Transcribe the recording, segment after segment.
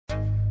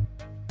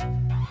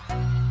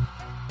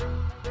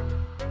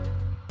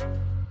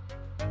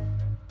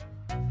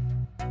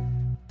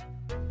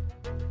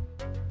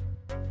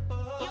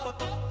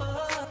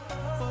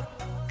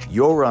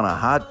you're on a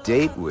hot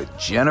date with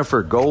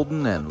Jennifer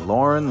Golden and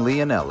Lauren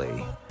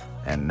Leonelli.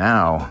 And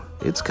now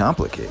it's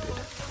complicated.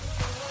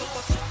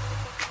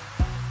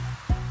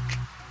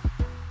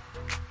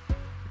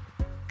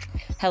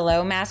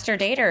 Hello, Master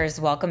Daters.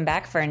 Welcome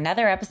back for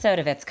another episode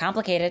of It's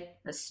Complicated.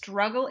 The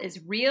struggle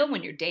is real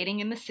when you're dating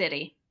in the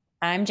city.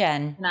 I'm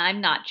Jen. And I'm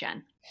not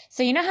Jen.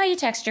 So you know how you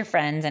text your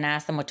friends and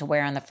ask them what to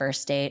wear on the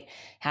first date,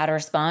 how to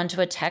respond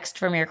to a text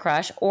from your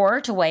crush, or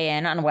to weigh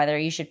in on whether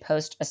you should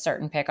post a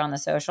certain pic on the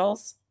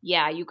socials?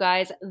 Yeah, you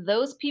guys,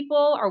 those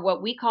people are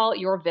what we call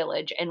your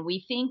village, and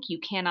we think you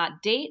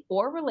cannot date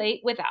or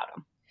relate without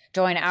them.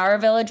 Join our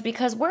village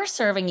because we're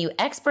serving you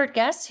expert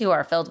guests who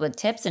are filled with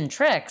tips and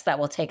tricks that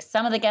will take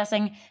some of the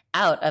guessing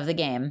out of the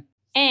game.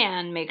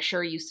 And make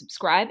sure you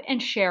subscribe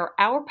and share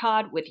our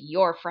pod with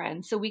your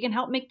friends so we can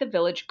help make the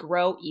village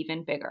grow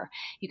even bigger.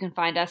 You can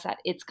find us at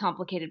It's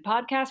Complicated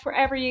Podcast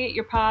wherever you get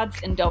your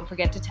pods, and don't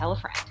forget to tell a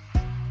friend.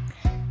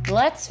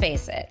 Let's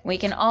face it, we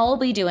can all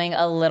be doing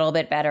a little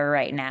bit better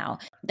right now.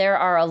 There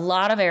are a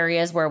lot of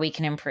areas where we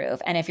can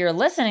improve. And if you're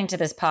listening to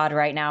this pod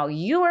right now,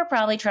 you are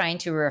probably trying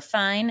to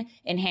refine,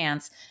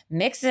 enhance,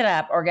 mix it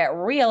up, or get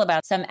real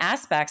about some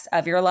aspects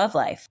of your love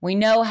life. We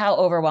know how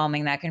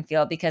overwhelming that can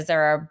feel because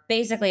there are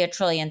basically a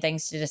trillion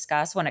things to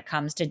discuss when it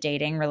comes to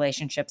dating,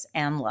 relationships,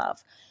 and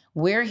love.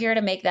 We're here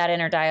to make that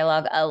inner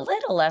dialogue a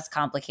little less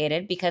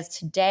complicated because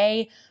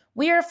today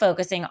we are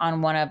focusing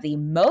on one of the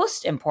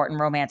most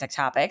important romantic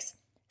topics,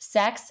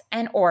 sex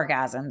and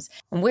orgasms.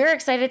 We're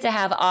excited to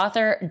have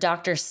author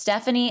Dr.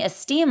 Stephanie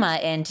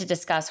Estima in to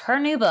discuss her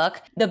new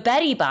book, The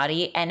Betty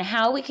Body, and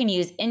how we can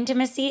use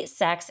intimacy,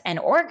 sex, and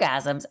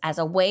orgasms as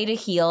a way to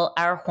heal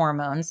our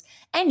hormones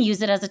and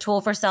use it as a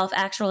tool for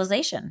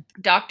self-actualization.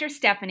 Dr.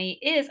 Stephanie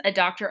is a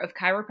doctor of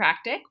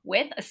chiropractic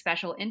with a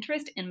special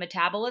interest in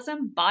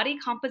metabolism, body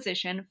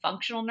composition,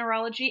 functional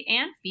neurology,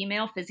 and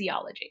female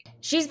physiology.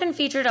 She's been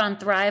featured on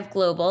Thrive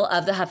Global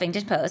of the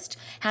Huffington Post,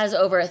 has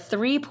over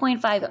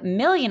 3.5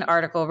 million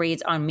article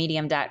reads on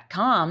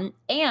Medium.com,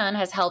 and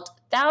has helped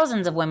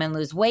thousands of women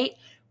lose weight,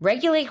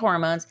 regulate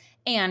hormones,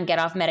 and get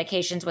off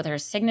medications with her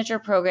signature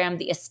program,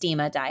 the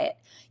Estima diet.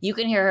 You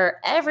can hear her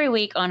every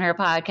week on her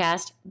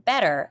podcast,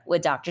 Better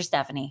with Dr.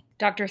 Stephanie.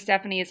 Dr.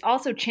 Stephanie is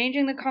also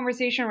changing the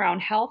conversation around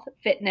health,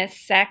 fitness,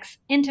 sex,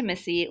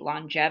 intimacy,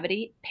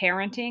 longevity,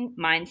 parenting,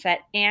 mindset,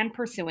 and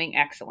pursuing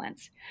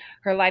excellence.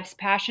 Her life's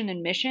passion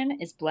and mission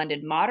is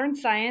blended modern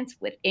science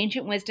with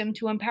ancient wisdom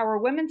to empower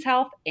women's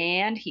health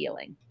and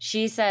healing.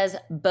 She says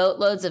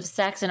boatloads of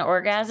sex and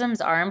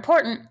orgasms are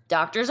important.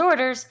 Doctor's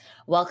orders.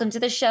 Welcome to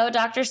the show,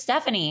 Dr.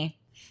 Stephanie.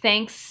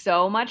 Thanks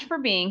so much for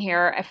being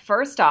here.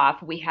 First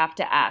off, we have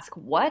to ask,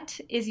 what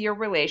is your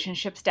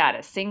relationship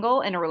status?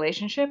 Single, in a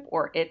relationship,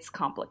 or it's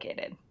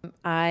complicated?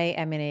 I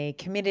am in a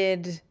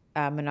committed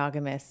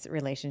monogamous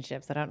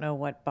relationship. So I don't know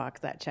what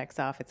box that checks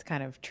off. It's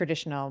kind of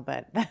traditional,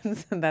 but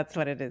that's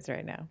what it is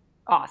right now.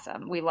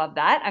 Awesome. We love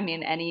that. I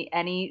mean,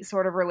 any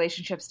sort of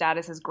relationship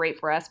status is great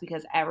for us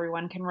because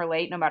everyone can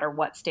relate no matter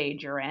what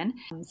stage you're in.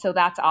 So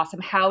that's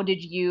awesome. How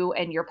did you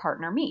and your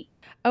partner meet?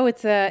 Oh,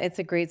 it's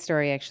a great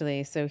story,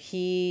 actually. So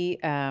he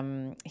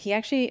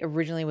actually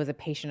originally was a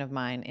patient of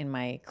mine in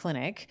my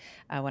clinic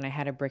when I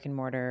had a brick and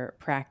mortar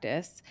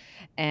practice,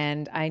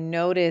 and I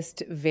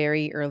noticed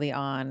very early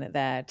on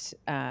that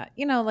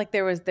like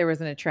there was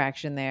an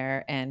attraction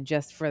there, and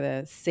just for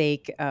the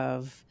sake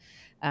of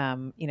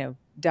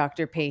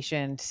doctor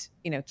patient,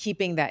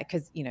 keeping that,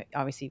 because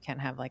obviously you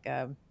can't have like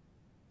a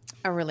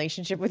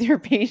relationship with your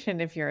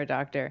patient if you're a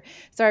doctor.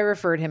 So I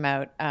referred him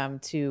out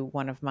to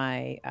one of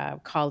my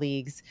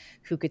colleagues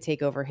who could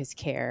take over his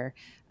care.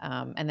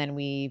 And then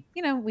we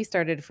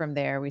started from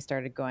there. We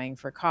started going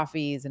for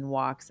coffees and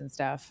walks and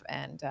stuff.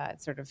 And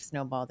it sort of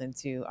snowballed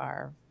into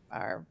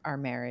our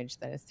marriage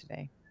that is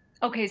today.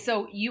 Okay,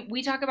 so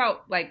we talk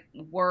about like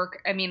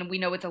work. I mean, we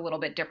know it's a little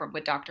bit different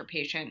with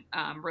doctor-patient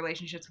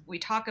relationships. We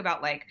talk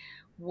about like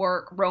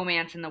work,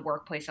 romance in the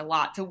workplace a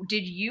lot. So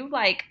did you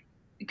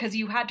because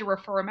you had to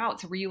refer him out.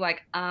 So were you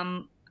like,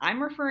 I'm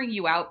referring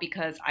you out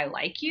because I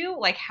like you?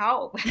 Like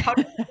how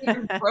do you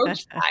even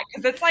approach that?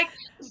 Because it's like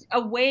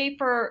a way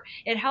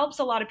it helps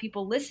a lot of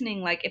people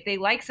listening. Like if they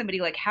like somebody,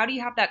 like how do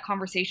you have that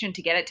conversation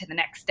to get it to the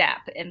next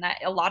step? And that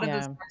a lot of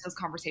those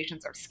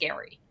conversations are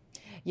scary.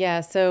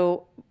 Yeah.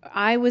 So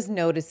I was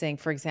noticing,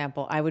 for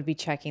example, I would be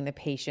checking the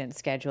patient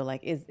schedule.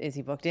 Like, is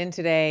he booked in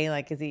today?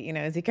 Like, is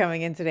he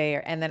coming in today?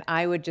 And then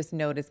I would just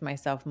notice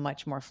myself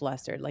much more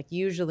flustered. Like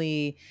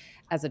usually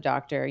as a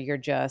doctor, you're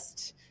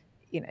just,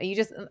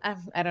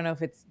 I don't know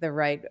if it's the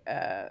right,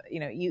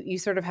 you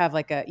sort of have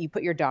you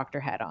put your doctor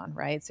hat on,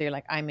 right? So you're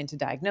like, I'm into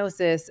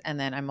diagnosis. And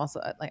then I'm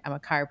also I'm a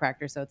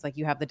chiropractor. So it's like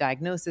you have the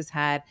diagnosis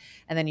hat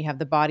and then you have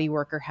the body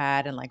worker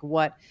hat and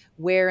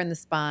where in the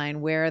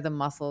spine, where are the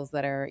muscles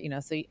that are,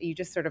 so you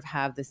just sort of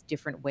have this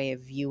different way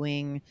of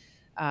viewing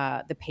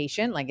the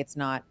patient. Like it's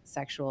not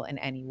sexual in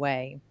any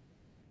way.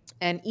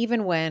 And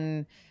even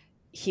when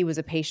he was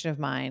a patient of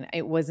mine.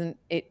 It wasn't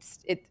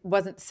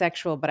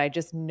sexual, but I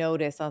just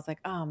noticed, I was like,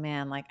 oh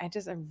man, like I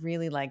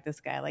really like this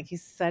guy. Like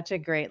he's such a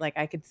great, like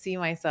I could see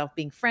myself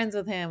being friends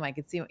with him. I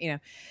could see,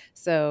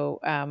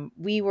 so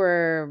we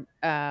were,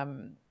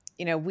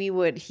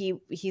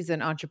 he's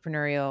an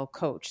entrepreneurial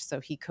coach. So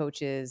he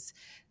coaches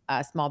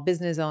small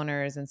business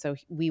owners. And so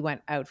we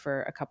went out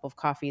for a couple of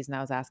coffees, and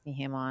I was asking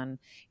him on,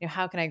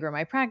 how can I grow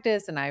my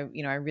practice? And I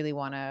really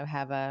want to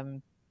have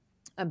a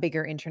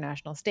bigger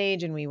international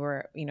stage. And we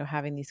were,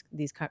 having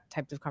these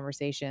types of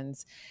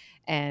conversations.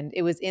 And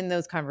it was in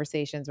those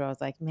conversations where I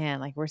was like, man,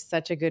 like we're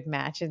such a good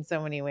match in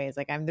so many ways.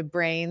 Like I'm the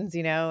brains,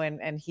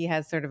 and he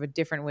has sort of a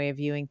different way of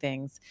viewing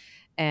things.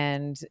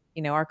 And,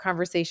 our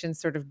conversations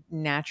sort of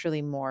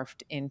naturally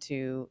morphed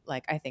into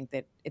like, I think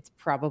that it's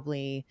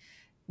probably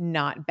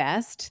not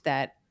best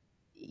that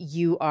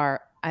you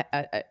are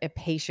a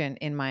patient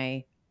in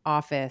my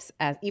office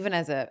as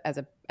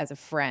a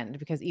friend,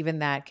 because even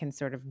that can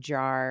sort of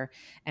jar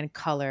and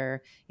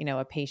color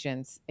a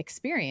patient's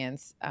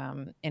experience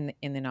in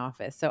an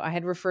office. So I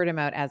had referred him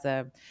out as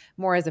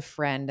more as a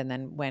friend, and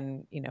then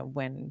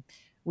when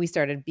we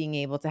started being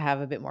able to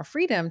have a bit more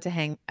freedom to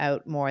hang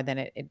out more, then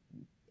it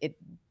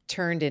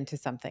turned into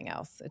something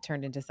else. It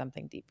turned into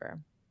something deeper.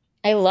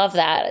 I love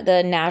that,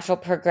 the natural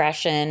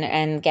progression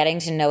and getting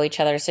to know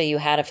each other. So you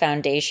had a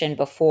foundation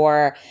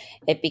before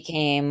it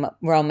became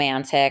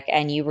romantic,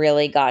 and you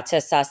really got to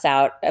suss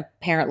out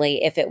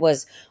apparently if it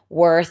was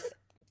worth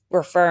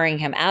referring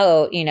him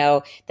out,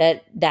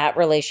 that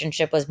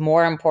relationship was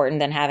more important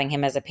than having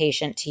him as a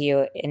patient to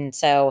you. And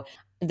so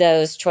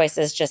those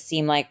choices just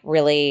seem like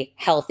really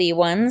healthy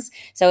ones.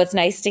 So it's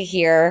nice to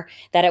hear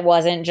that it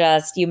wasn't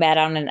just you met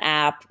on an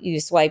app, you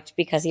swiped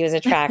because he was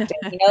attractive.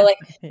 Like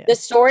Yeah. the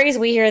stories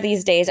we hear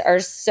these days are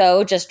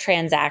so just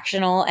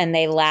transactional, and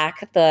they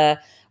lack the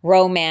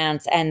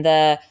romance and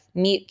the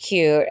meet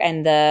cute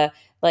and the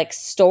like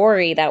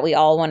story that we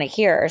all want to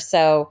hear.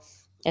 So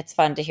it's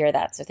fun to hear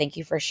that. So thank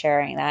you for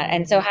sharing that.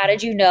 And so how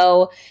did you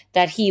know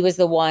that he was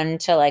the one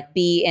to like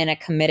be in a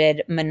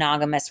committed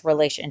monogamous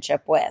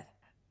relationship with?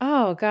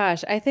 Oh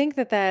gosh, I think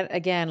that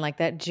again, like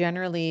that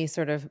generally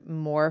sort of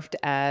morphed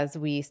as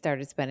we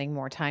started spending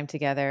more time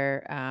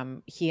together.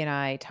 He and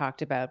I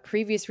talked about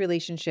previous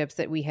relationships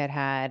that we had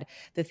had,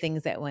 the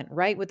things that went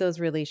right with those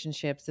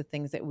relationships, the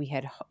things that we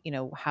had,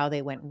 how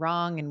they went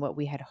wrong, and what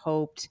we had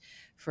hoped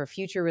for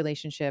future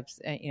relationships,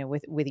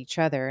 with each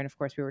other. And of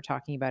course, we were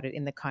talking about it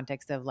in the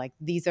context of like,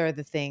 these are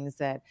the things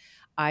that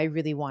I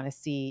really want to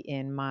see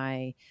in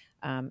my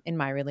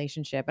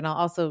relationship. And I'll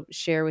also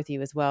share with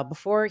you as well,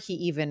 before he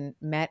even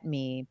met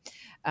me,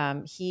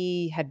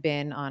 he had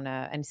been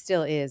and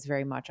still is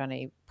very much on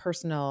a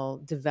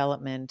personal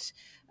development,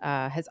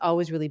 has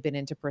always really been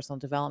into personal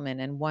development.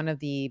 And one of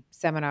the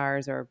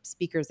seminars or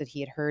speakers that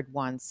he had heard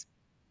once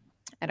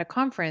at a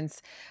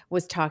conference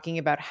was talking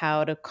about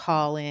how to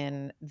call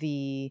in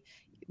the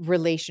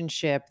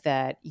relationship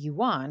that you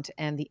want.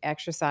 And the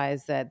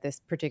exercise that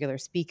this particular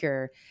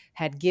speaker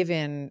had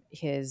given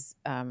his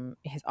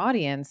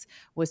audience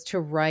was to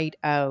write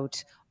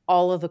out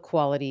all of the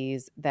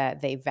qualities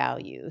that they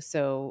value.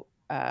 So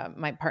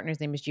my partner's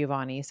name is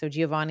Giovanni. So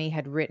Giovanni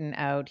had written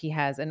out, he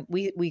has, and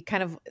we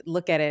kind of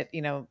look at it,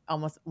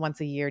 almost once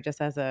a year, just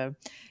as a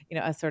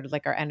sort of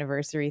like our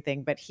anniversary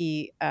thing. But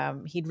he'd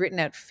written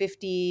out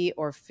 50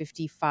 or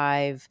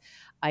 55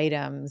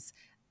 items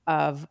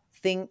of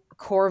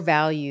core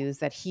values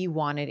that he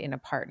wanted in a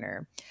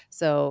partner.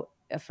 So,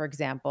 for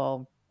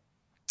example,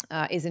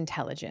 is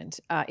intelligent,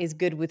 is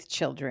good with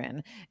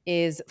children,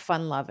 is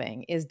fun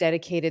loving, is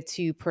dedicated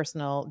to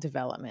personal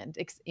development,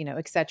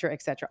 et cetera,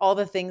 et cetera. All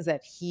the things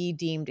that he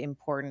deemed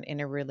important in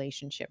a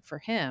relationship for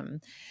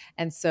him.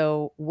 And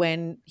so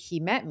when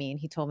he met me, and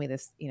he told me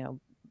this,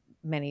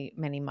 many,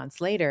 many months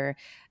later,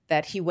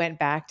 that he went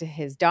back to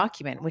his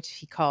document, which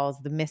he calls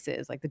the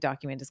misses, like the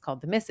document is called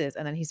the misses.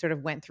 And then he sort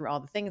of went through all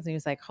the things, and he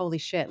was like, holy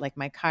shit, like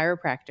my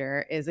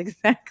chiropractor is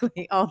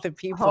exactly all the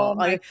people, Oh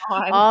my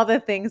God. all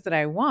the things that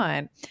I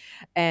want.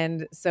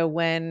 And so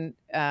when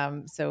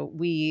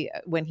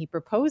he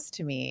proposed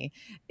to me,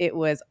 it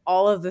was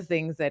all of the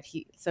things that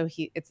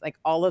it's like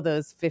all of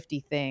those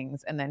 50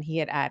 things. And then he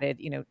had added,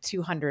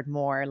 200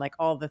 more, like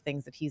all the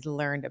things that he's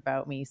learned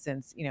about me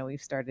since, we've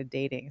started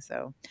dating.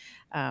 So,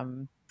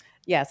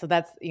 yeah, so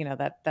that's,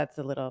 that's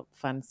a little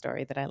fun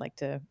story that I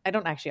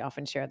don't actually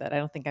often share that. I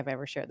don't think I've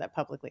ever shared that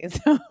publicly.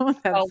 So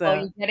that's,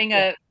 you're getting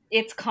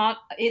it's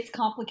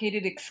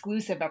complicated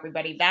exclusive,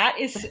 everybody. That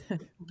is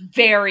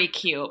very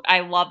cute.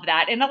 I love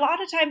that. And a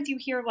lot of times you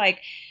hear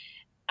like,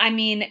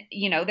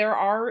 there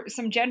are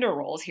some gender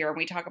roles here, and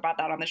we talk about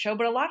that on the show,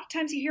 but a lot of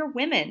times you hear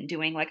women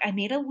doing like, I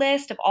made a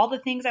list of all the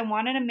things I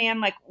want in a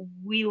man. Like,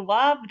 we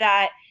love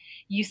that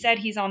you said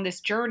he's on this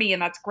journey, and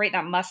that's great.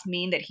 That must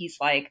mean that he's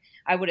like,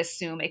 I would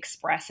assume,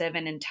 expressive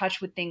and in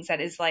touch with things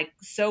that is like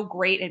so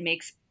great.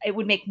 It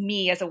would make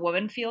me as a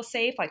woman feel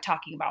safe, like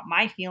talking about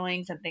my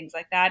feelings and things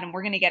like that. And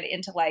we're going to get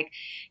into like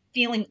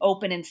feeling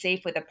open and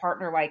safe with a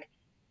partner. Like,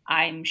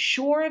 I'm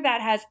sure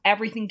that has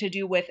everything to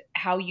do with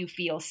how you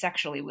feel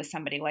sexually with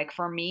somebody. Like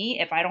for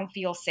me, if I don't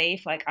feel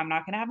safe, like I'm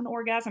not going to have an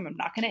orgasm, I'm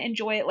not going to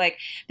enjoy it. Like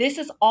this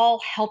is all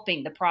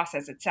helping the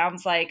process. It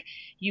sounds like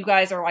you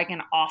guys are like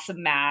an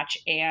awesome match,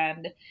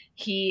 and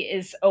he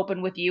is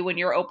open with you and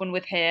you're open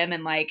with him.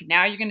 And like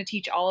now you're going to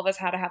teach all of us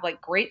how to have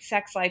like great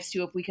sex lives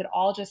too. If we could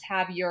all just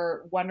have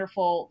your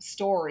wonderful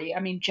story.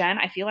 I mean, Jen,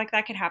 I feel like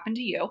that could happen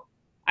to you.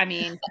 I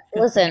mean,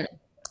 Listen,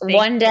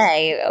 one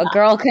day a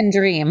girl can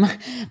dream.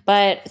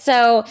 But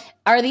so,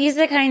 are these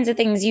the kinds of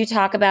things you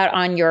talk about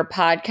on your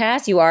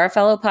podcast? You are a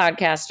fellow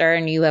podcaster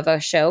and you have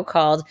a show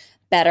called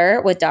Better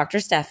with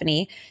Dr.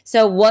 Stephanie.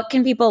 So, what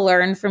can people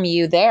learn from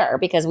you there?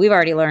 Because we've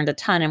already learned a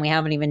ton and we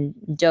haven't even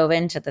dove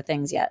into the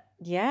things yet.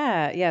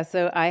 Yeah.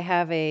 So I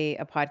have a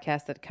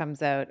podcast that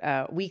comes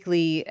out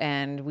weekly,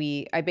 and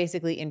I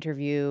basically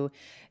interview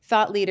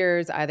thought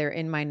leaders either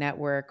in my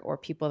network or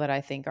people that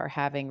I think are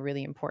having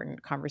really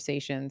important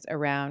conversations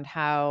around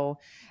how,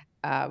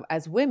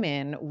 as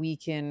women, we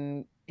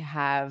can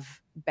have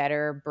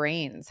better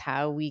brains,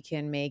 how we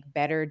can make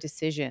better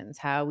decisions,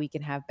 how we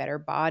can have better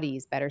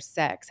bodies, better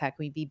sex, how can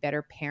we be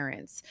better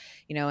parents,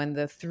 and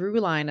the through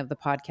line of the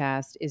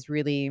podcast is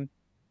really,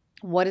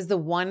 what is the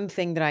one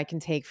thing that I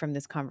can take from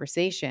this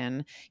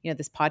conversation,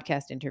 this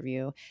podcast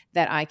interview,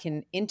 that I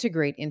can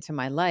integrate into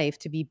my life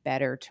to be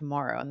better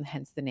tomorrow? And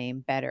hence the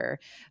name Better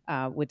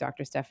with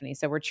Dr. Stephanie.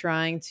 So we're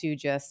trying to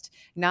just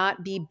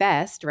not be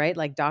best, right?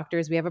 Like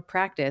doctors, we have a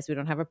practice. We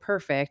don't have a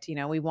perfect,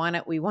 we want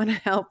to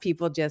help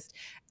people just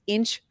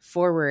inch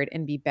forward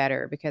and be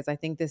better, because I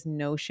think this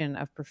notion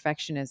of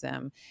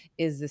perfectionism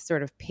is this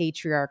sort of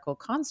patriarchal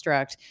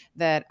construct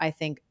that I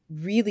think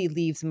really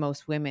leaves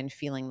most women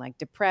feeling like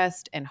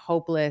depressed and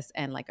hopeless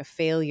and like a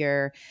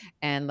failure,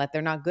 and that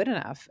they're not good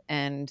enough.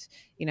 And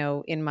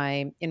in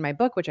my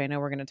book, which I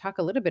know we're going to talk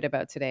a little bit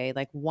about today,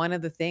 like one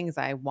of the things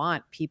I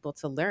want people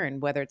to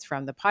learn, whether it's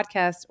from the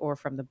podcast or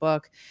from the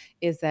book,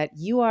 is that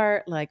you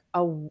are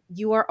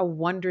a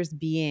wondrous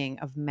being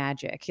of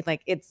magic.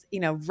 Like it's,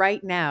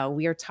 right now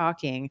we are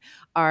talking,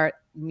 our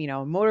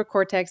motor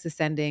cortex is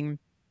sending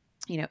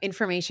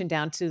information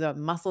down to the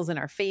muscles in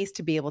our face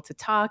to be able to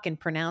talk and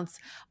pronounce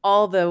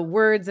all the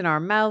words in our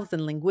mouths,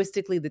 and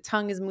linguistically the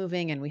tongue is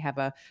moving, and we have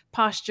a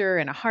posture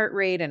and a heart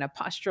rate and a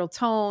postural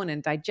tone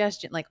and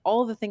digestion. Like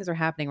all of the things are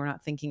happening, we're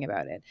not thinking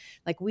about it.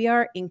 Like we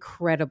are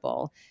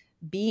incredible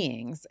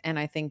beings. And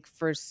I think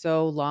for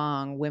so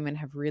long women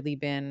have really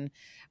been,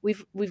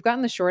 we've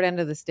gotten the short end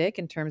of the stick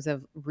in terms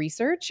of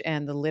research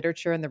and the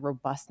literature and the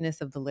robustness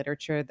of the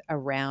literature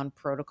around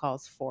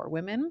protocols for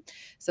women.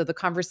 So the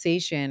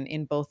conversation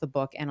in both the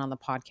book and on the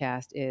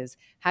podcast is,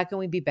 how can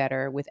we be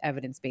better with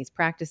evidence-based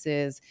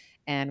practices?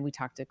 And we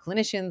talk to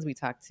clinicians, we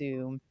talk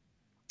to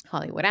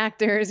Hollywood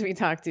actors, we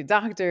talk to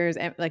doctors,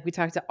 and like we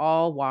talk to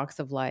all walks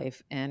of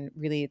life. And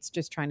really it's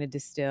just trying to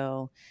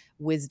distill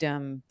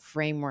wisdom,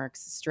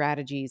 frameworks,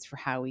 strategies for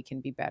how we can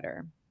be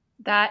better.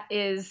 That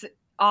is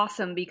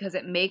awesome, because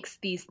it makes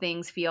these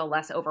things feel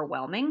less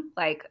overwhelming.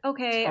 Like,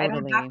 okay, I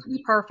don't have to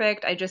be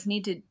perfect. I just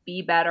need to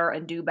be better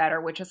and do better,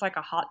 which is like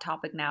a hot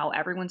topic now.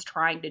 Everyone's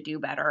trying to do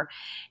better.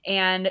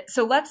 And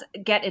so let's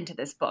get into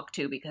this book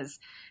too, because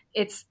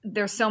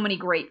there's so many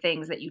great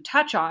things that you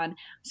touch on.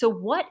 So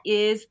what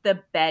is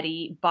the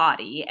Betty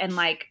body, and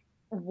like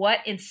what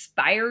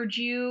inspired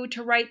you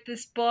to write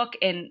this book?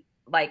 And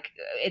like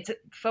it's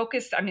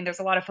focused, I mean, there's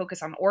a lot of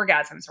focus on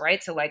orgasms,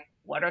 right? So like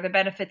what are the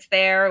benefits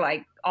there?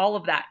 Like all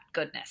of that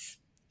goodness.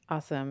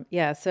 Awesome.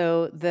 Yeah.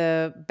 So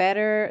the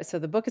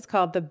book is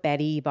called The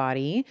Betty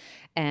Body,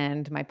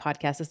 and my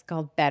podcast is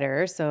called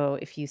Better. So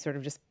if you sort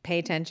of just pay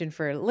attention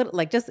for a little,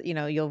 like just,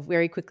 you'll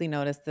very quickly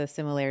notice the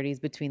similarities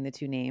between the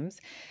two names.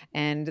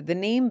 And the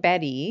name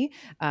Betty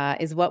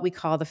is what we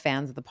call the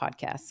fans of the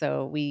podcast.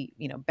 So we,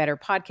 Better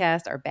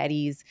Podcast are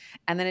Bettys.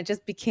 And then it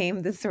just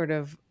became this sort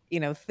of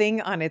thing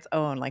on its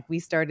own. Like we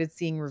started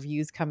seeing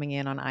reviews coming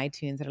in on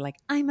iTunes that are like,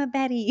 I'm a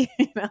Betty,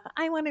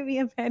 I want to be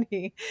a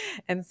Betty.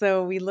 And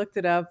so we looked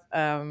it up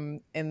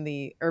in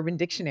the Urban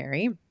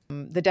Dictionary.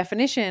 The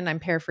definition, I'm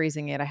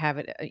paraphrasing it, I have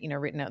it,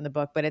 written out in the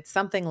book, but it's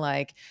something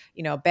like,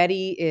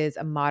 Betty is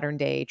a modern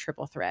day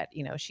triple threat.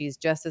 She's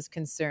just as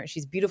concerned.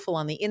 She's beautiful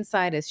on the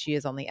inside as she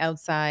is on the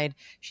outside.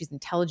 She's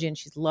intelligent.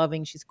 She's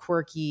loving. She's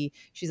quirky.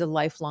 She's a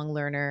lifelong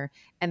learner.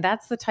 And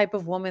that's the type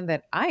of woman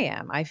that I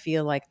am. I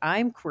feel like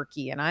I'm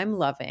quirky and I'm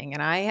loving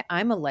and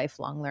I'm a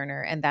lifelong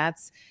learner. And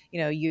that's,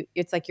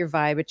 it's like your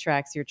vibe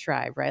attracts your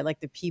tribe, right?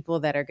 Like the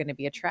people that are going to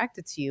be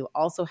attracted to you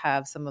also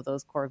have some of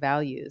those core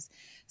values.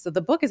 So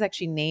the book is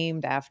actually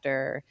named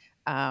after,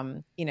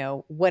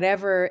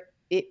 whatever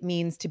it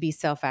means to be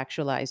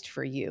self-actualized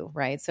for you,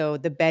 right? So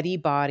the Betty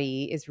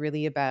body is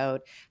really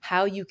about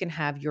how you can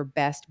have your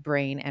best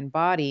brain and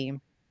body.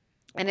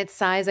 And it's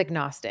size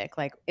agnostic.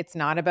 Like it's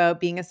not about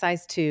being a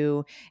size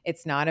 2.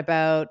 It's not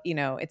about,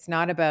 it's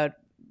not about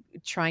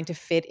trying to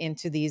fit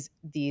into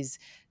these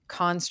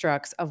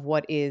constructs of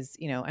what is,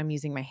 I'm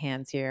using my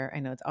hands here.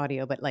 I know it's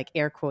audio, but like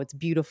air quotes,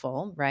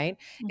 beautiful, right?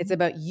 It's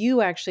about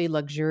you actually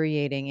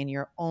luxuriating in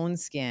your own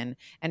skin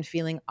and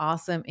feeling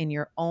awesome in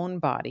your own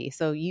body.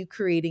 So you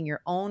creating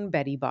your own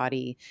Betty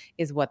body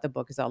is what the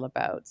book is all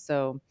about.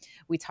 So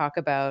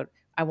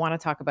I want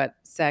to talk about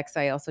sex.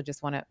 I also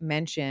just want to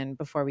mention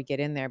before we get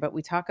in there, but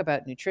we talk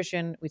about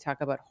nutrition, we talk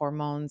about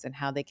hormones and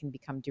how they can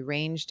become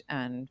deranged,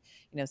 and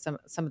some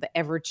of the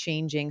ever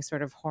changing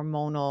sort of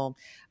hormonal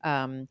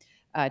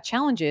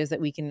challenges that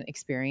we can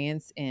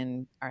experience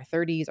in our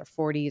 30s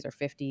or 40s or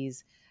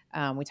 50s.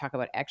 We talk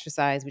about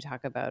exercise. We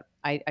talk about,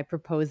 I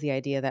propose the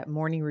idea that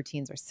morning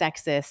routines are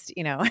sexist,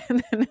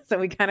 and so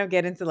we kind of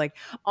get into like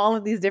all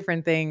of these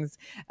different things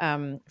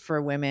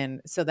for women,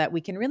 so that we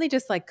can really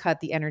just like cut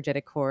the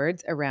energetic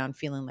cords around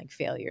feeling like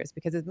failures,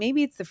 because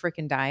maybe it's the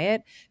freaking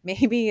diet.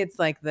 Maybe it's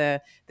like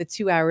the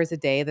 2 hours a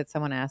day that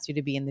someone asked you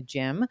to be in the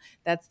gym.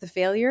 That's the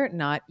failure,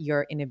 not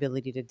your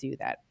inability to do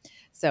that.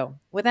 So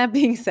with that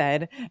being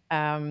said,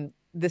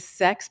 the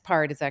sex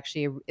part is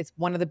actually, it's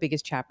one of the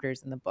biggest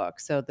chapters in the book.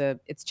 So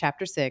it's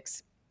chapter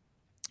 6,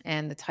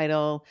 and the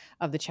title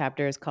of the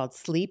chapter is called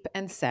Sleep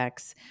and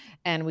Sex.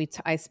 And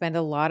I spend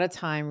a lot of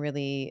time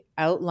really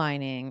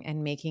outlining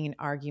and making an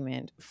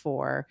argument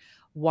for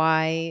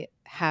why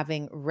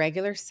having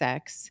regular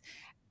sex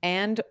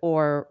and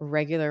or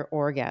regular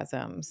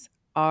orgasms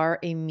are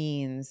a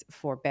means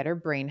for better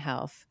brain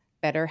health,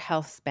 better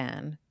health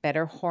span,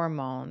 better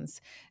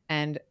hormones,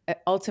 and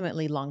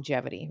ultimately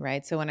longevity,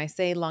 right? So when I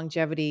say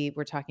longevity,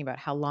 we're talking about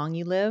how long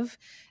you live,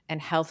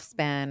 and health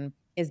span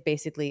is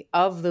basically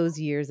of those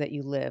years that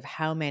you live,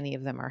 how many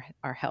of them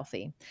are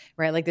healthy,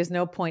 right? Like there's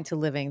no point to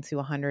living to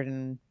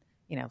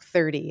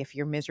 130 if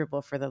you're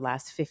miserable for the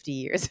last 50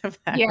 years of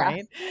that, Yeah.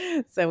 right?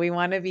 So we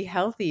want to be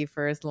healthy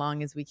for as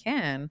long as we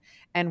can.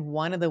 And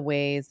one of the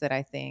ways that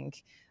I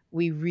think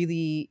we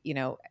really,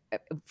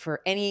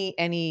 for any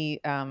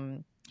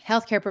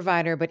healthcare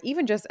provider, but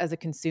even just as a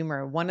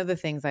consumer, one of the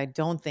things I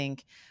don't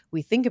think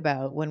we think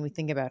about when we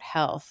think about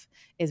health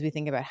is we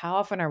think about how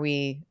often are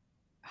we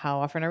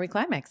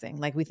climaxing?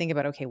 Like we think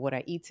about, okay, what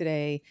I eat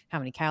today, how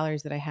many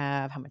calories did I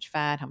have, how much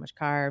fat, how much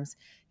carbs,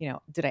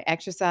 did I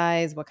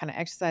exercise? What kind of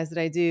exercise did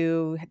I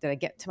do? Did I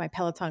get to my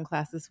Peloton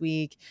class this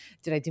week?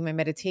 Did I do my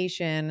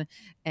meditation?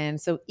 And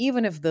so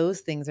even if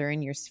those things are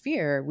in your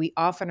sphere, we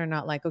often are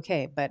not like,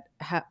 okay, but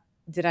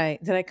did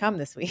I come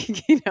this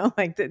week?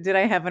 Like, did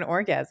I have an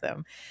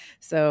orgasm?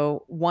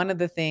 So one of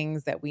the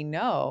things that we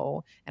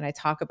know, and I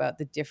talk about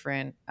the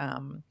different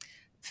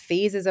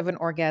phases of an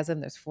orgasm,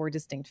 there's 4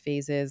 distinct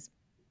phases.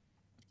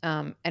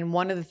 And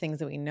one of the things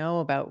that we know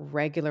about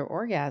regular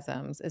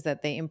orgasms is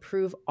that they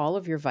improve all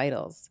of your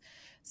vitals.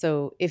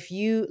 So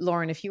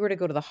Lauren, if you were to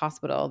go to the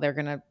hospital, they're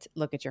going to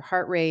look at your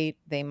heart rate.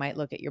 They might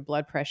look at your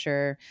blood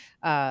pressure.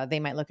 They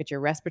might look at your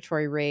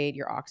respiratory rate,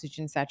 your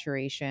oxygen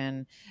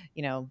saturation.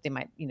 They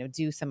might,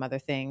 do some other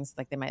things,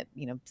 like they might,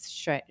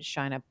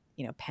 shine a,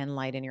 pen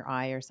light in your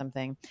eye or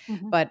something.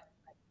 Mm-hmm. But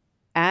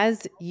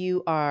as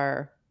you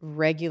are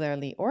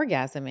regularly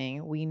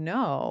orgasming, we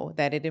know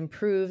that it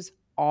improves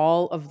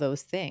all of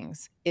those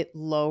things. It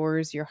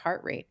lowers your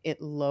heart rate.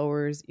 It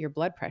lowers your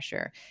blood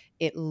pressure.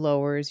 It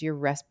lowers your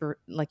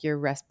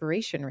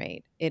respiration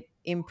rate. It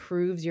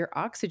improves your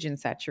oxygen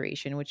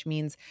saturation, which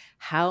means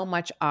how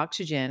much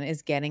oxygen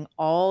is getting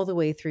all the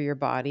way through your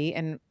body,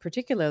 and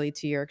particularly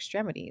to your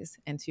extremities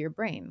and to your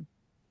brain.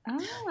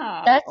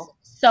 Oh. That's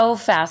so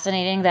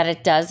fascinating that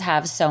it does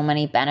have so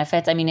many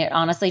benefits. I mean, it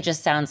honestly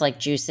just sounds like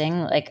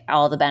juicing, like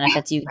all the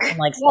benefits you can,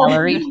 like Well,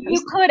 celery you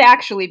juice. could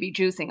actually be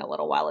juicing a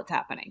little while it's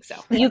happening. So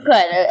You could.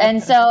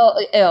 And so,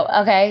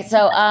 okay.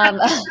 So,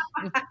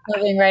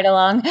 moving right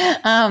along.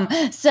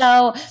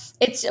 So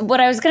it's what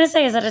I was going to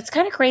say is that it's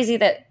kind of crazy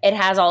that it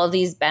has all of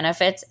these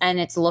benefits and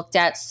it's looked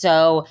at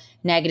so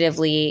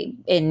negatively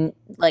in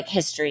like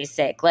history's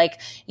sake. Like,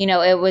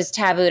 it was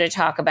taboo to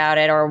talk about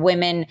it, or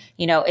women,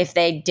 if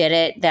they did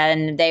it,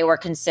 then they were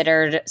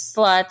considered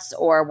sluts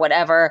or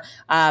whatever.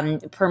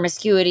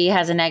 Promiscuity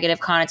has a negative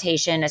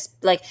connotation. It's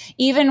like,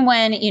 even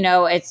when,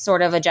 it's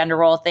sort of a gender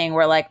role thing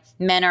where like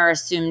men are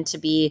assumed to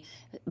be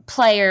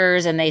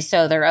players and they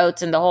sow their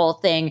oats and the whole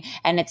thing,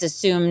 and it's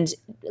assumed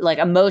like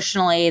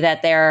emotionally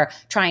that they're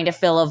trying to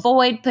fill a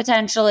void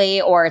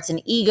potentially, or it's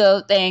an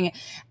ego thing.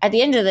 At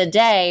the end of the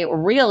day,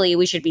 really,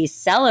 we should be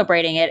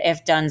celebrating it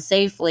if done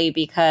safely,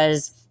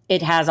 because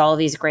it has all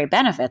these great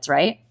benefits,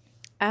 right?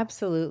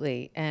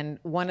 Absolutely. And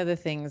one of the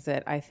things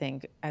that I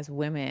think as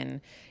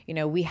women,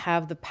 we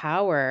have the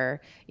power,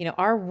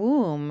 our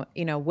womb,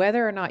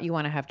 whether or not you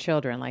want to have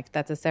children, like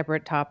that's a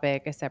separate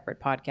topic, a separate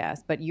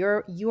podcast, but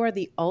you are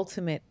the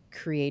ultimate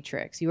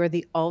creatrix. You are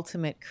the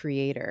ultimate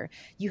creator.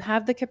 You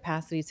have the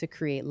capacity to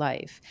create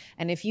life.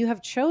 And if you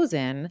have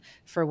chosen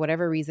for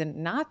whatever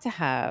reason not to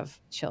have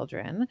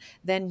children,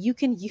 then you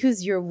can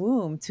use your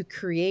womb to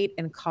create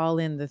and call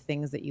in the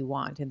things that you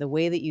want. And the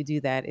way that you do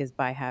that is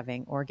by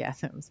having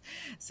orgasms.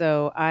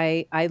 So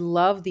I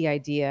love the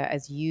idea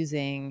as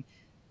using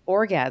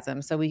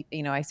orgasm. So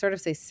I sort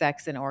of say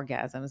sex and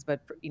orgasms,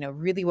 but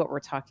really what we're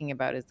talking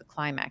about is the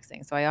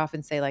climaxing. So I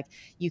often say, like,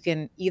 you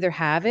can either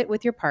have it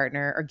with your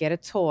partner or get a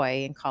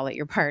toy and call it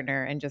your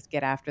partner and just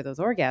get after those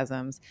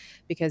orgasms,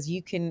 because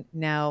you can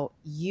now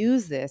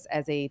use this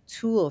as a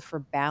tool for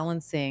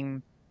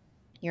balancing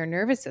your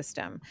nervous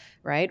system,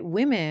 right?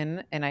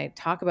 Women, and I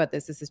talk about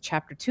this is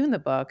chapter 2 in the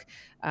book.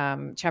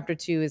 Chapter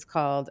 2 is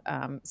called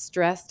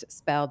Stressed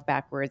Spelled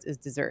Backwards is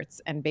Desserts.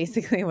 And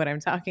basically, what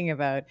I'm talking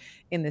about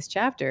in this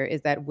chapter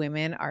is that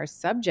women are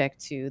subject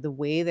to the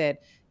way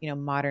that,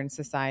 modern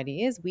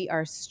society is. We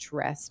are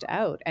stressed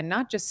out, and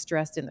not just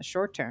stressed in the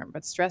short term,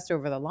 but stressed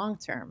over the long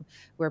term.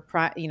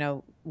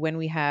 When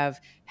we have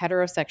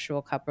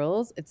heterosexual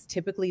couples, it's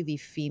typically the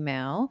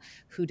female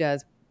who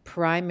does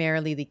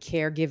primarily the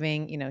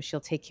caregiving. She'll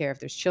take care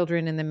if there's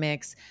children in the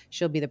mix.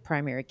 She'll be the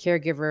primary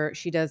caregiver.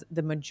 She does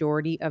the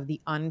majority of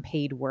the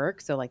unpaid work.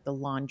 So like the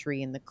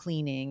laundry and the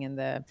cleaning and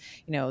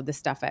the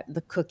stuff at the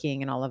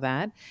cooking and all of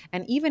that.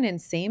 And even in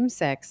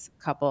same-sex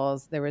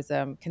couples, there was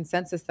a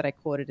consensus that I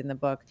quoted in the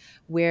book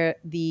where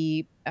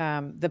in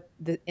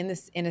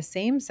a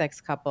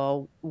same-sex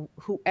couple,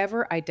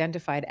 whoever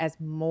identified as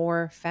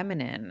more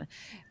feminine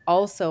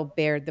also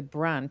bared the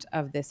brunt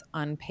of this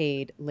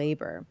unpaid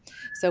labor.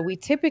 So we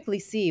typically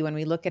see, when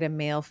we look at a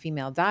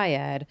male-female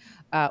dyad,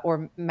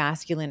 or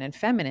masculine and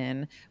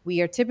feminine,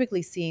 we are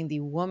typically seeing the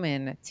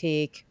woman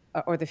take,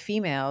 or the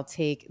female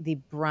take, the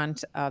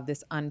brunt of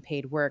this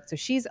unpaid work. So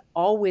she's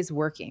always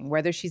working,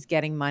 whether she's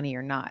getting money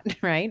or not,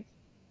 right?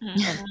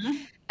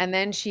 Mhm. And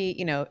then she,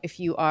 if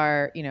you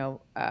are,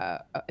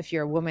 if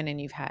you're a woman and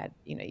you've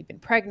been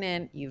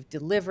pregnant, you've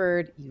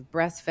delivered, you've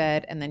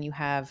breastfed, and then you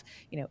have,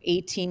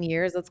 18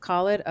 years, let's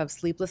call it, of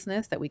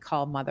sleeplessness that we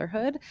call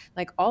motherhood.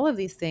 Like, all of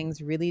these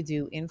things really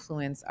do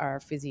influence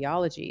our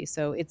physiology.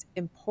 So it's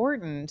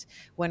important,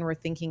 when we're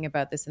thinking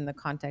about this in the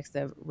context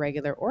of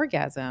regular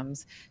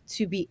orgasms,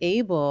 to be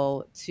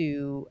able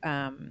to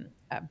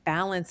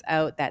balance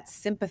out that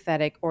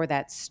sympathetic or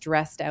that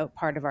stressed out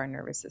part of our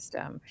nervous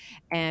system,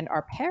 and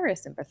our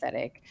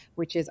parasympathetic,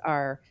 which is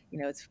our,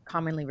 it's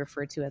commonly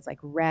referred to as like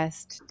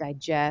rest,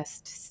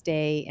 digest,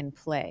 stay, and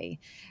play.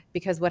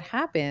 Because what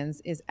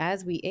happens is,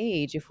 as we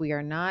age, if we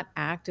are not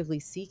actively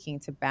seeking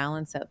to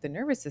balance out the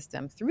nervous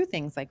system through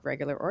things like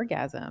regular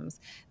orgasms,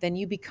 then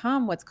you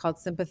become what's called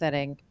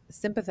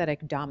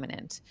sympathetic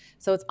dominant.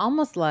 So it's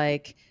almost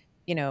like,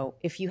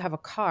 if you have a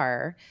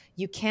car,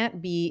 you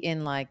can't be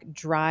in like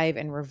drive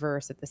and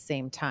reverse at the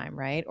same time,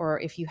 right?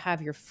 Or if you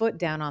have your foot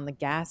down on the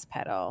gas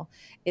pedal,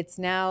 it's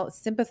now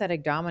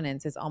sympathetic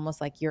dominance is almost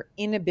like your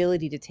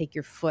inability to take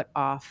your foot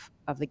off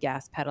of the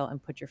gas pedal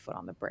and put your foot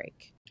on the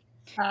brake.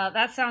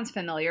 That sounds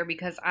familiar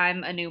because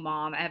I'm a new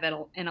mom. I have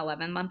an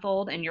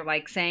 11-month-old, and you're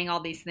like saying all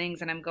these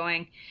things, and I'm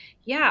going,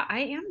 yeah,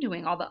 I am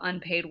doing all the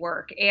unpaid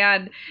work.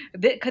 And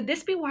could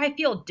this be why I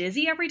feel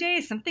dizzy every day?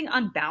 Is something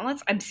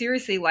unbalanced? I'm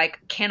seriously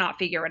like, cannot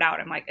figure it out.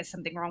 I'm like, is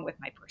something wrong with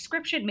my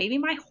prescription? Maybe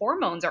my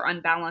hormones are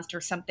unbalanced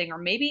or something, or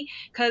maybe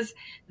because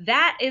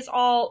that is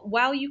all,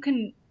 while you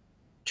can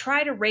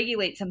try to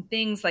regulate some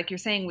things like you're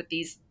saying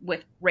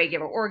with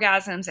regular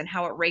orgasms and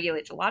how it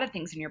regulates a lot of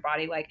things in your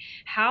body, like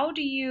how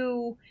do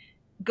you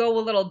go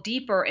a little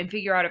deeper and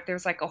figure out if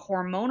there's like a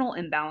hormonal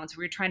imbalance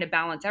where you're trying to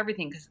balance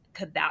everything? Because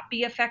could that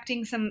be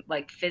affecting some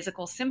like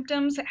physical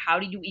symptoms? How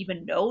do you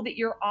even know that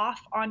you're off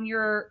on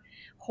your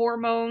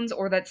hormones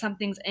or that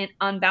something's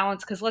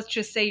unbalanced? Because let's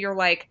just say you're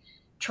like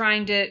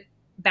trying to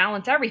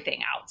balance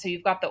everything out. So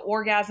you've got the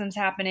orgasms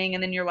happening,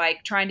 and then you're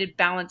like trying to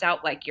balance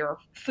out like your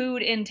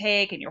food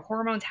intake and your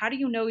hormones. How do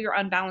you know you're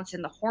unbalanced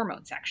in the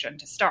hormone section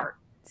to start?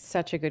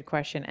 Such a good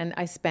question. And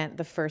I spent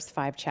the first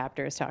 5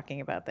 chapters talking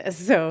about this.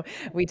 So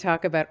we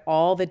talk about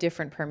all the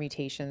different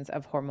permutations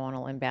of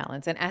hormonal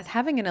imbalance. And as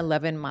having an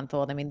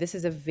 11-month-old, I mean, this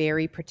is a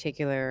very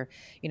particular,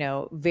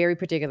 very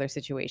particular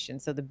situation.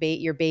 So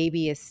your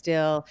baby is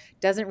still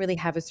doesn't really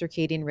have a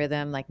circadian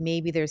rhythm. Like,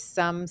 maybe there's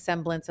some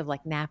semblance of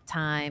like nap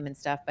time and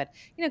stuff, but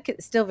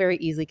still very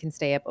easily can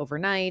stay up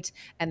overnight.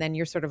 And then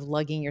you're sort of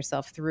lugging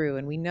yourself through.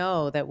 And we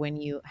know that when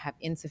you have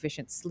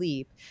insufficient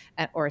sleep,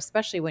 or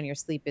especially when your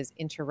sleep is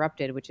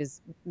interrupted, which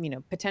is,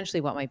 potentially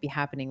what might be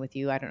happening with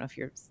you. I don't know if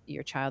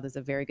your child is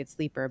a very good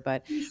sleeper,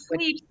 but He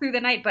sleeps through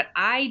the night, but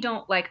I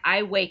don't, like,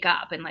 I wake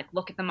up and like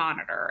look at the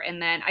monitor,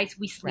 and then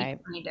we sleep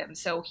right, behind him.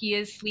 So he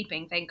is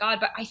sleeping, thank God,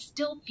 but I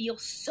still feel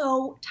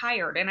so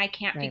tired and I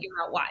can't right. figure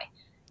out why.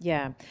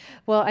 Yeah.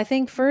 Well, I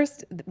think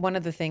first, one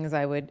of the things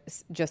I would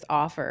just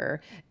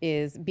offer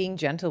is being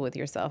gentle with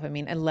yourself. I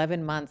mean,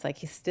 11 months,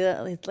 like it's still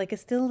a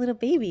little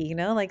baby,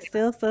 like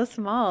still so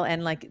small.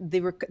 And like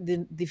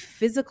the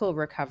physical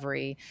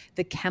recovery,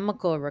 the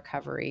chemical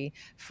recovery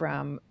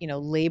from,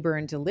 labor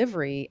and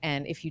delivery.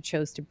 And if you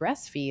chose to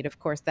breastfeed, of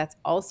course, that's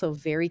also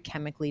very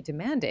chemically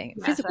demanding,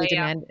 Yes,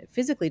 yeah.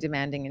 physically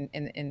demanding,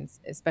 in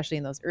especially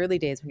in those early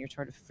days when you're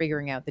sort of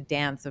figuring out the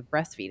dance of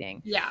breastfeeding.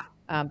 Yeah.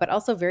 But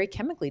also very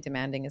chemically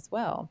demanding as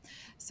well.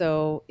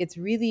 So it's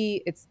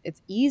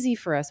easy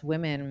for us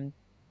women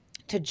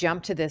to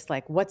jump to this,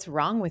 like, what's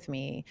wrong with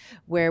me,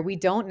 where we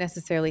don't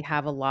necessarily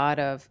have a lot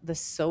of the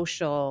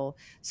social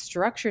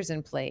structures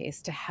in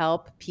place to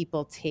help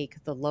people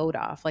take the load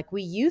off. Like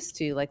we used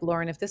to, like,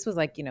 Lauren, if this was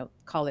like,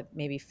 call it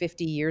maybe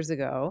 50 years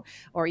ago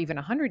or even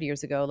 100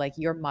 years ago, like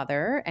your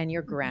mother and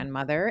your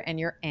grandmother and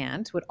your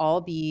aunt would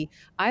all be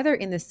either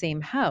in the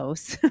same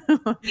house,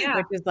 Yeah.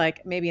 which is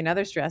like maybe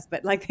another stress,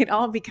 but like they'd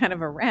all be kind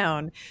of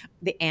around.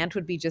 The aunt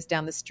would be just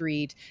down the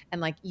street, and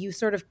like you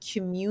sort of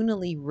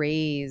communally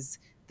raise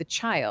the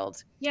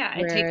child. Yeah.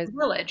 It takes Whereas a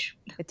village.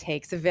 it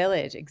takes a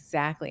village.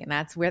 Exactly. And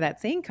that's where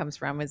that saying comes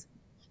from, is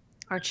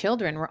our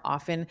children were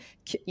often,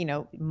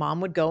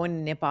 mom would go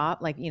and nip off,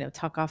 like,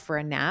 tuck off for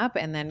a nap,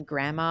 and then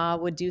grandma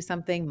would do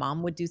something,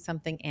 mom would do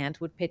something,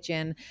 aunt would pitch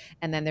in,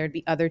 and then there'd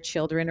be other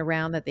children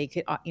around that they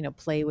could,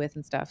 play with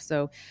and stuff.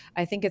 So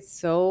I think it's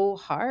so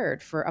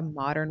hard for a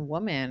modern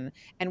woman.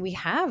 And we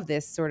have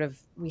this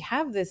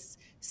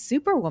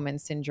superwoman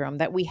syndrome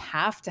that we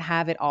have to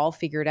have it all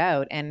figured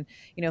out. And,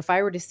 if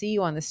I were to see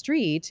you on the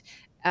street,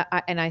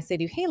 and I say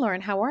to you, "Hey,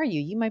 Lauren, how are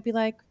you?" You might be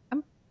like,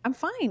 I'm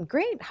fine.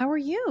 Great. How are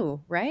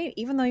you? Right?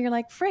 Even though you're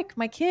like, frick,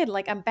 my kid,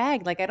 like I'm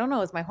bagged. Like, I don't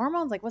know. Is my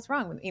hormones, like, what's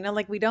wrong?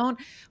 Like we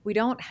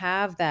don't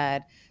have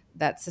that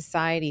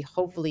society.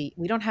 Hopefully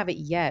we don't have it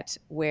yet,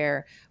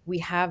 where we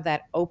have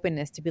that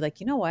openness to be like,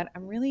 you know what?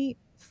 I'm really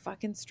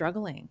fucking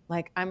struggling.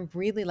 Like, I'm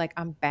really, like,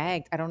 I'm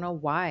bagged. I don't know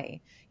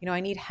why. I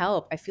need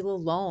help. I feel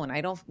alone.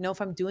 I don't know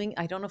if I'm doing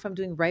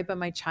right by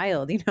my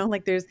child.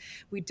 Like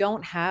we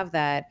don't have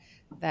that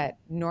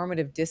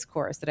normative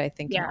discourse that I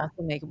think can Yeah.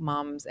 also make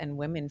moms and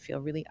women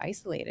feel really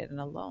isolated and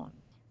alone.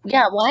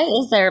 Yeah, why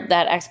is there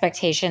that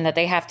expectation that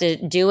they have to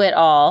do it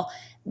all,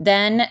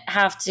 then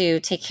have to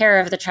take care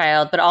of the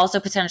child, but also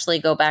potentially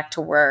go back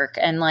to work?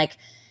 And like,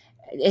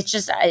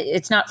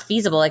 it's not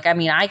feasible. Like, I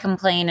mean, I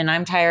complain and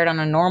I'm tired on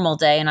a normal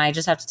day and I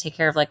just have to take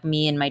care of like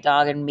me and my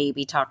dog and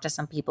maybe talk to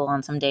some people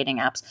on some dating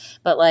apps.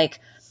 But like,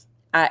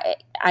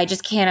 I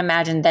just can't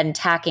imagine then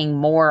tacking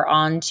more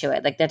onto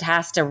it. Like, that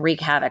has to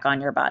wreak havoc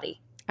on your body.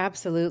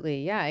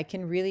 Absolutely. Yeah. It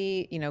can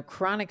really,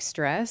 chronic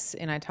stress,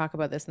 and I talk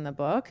about this in the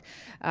book,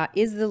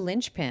 is the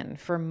linchpin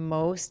for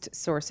most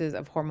sources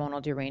of hormonal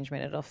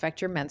derangement. It'll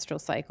affect your menstrual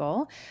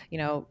cycle.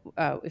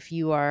 If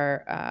you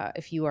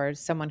are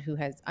someone who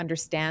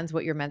understands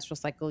what your menstrual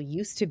cycle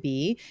used to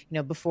be,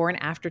 before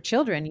and after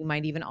children, you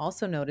might even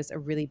also notice a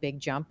really big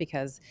jump,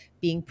 because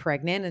being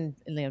pregnant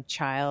and,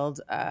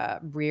 child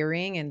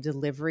rearing and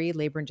delivery,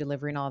 labor and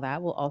delivery and all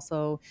that will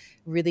also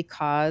really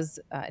cause,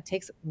 it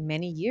takes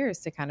many years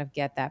to kind of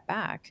get that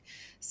back.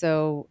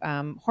 So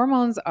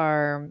hormones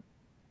are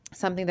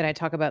something that I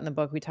talk about in the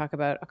book. We talk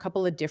about a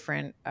couple of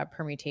different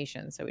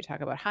permutations. So we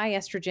talk about high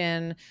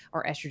estrogen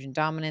or estrogen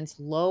dominance,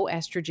 low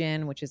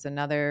estrogen, which is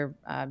another,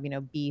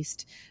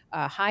 beast,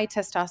 high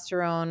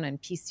testosterone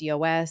and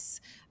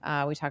PCOS.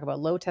 We talk about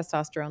low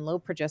testosterone, low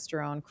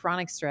progesterone,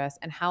 chronic stress,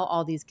 and how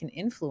all these can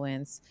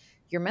influence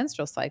your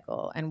menstrual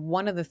cycle. And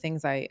one of the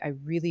things I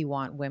really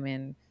want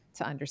women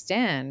to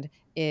understand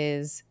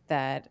is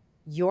that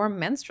your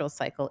menstrual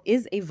cycle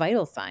is a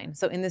vital sign.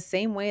 So in the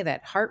same way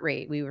that heart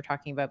rate we were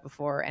talking about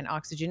before, and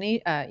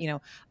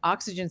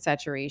oxygen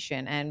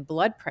saturation and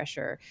blood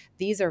pressure,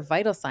 these are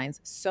vital signs.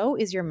 So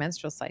is your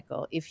menstrual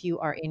cycle if you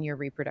are in your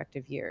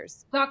reproductive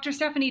years. Dr.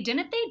 Stephanie,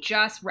 didn't they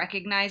just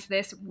recognize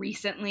this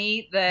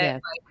recently,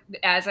 that Yes.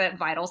 as a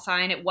vital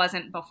sign? It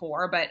wasn't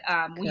before, but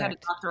we had a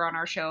Correct. doctor on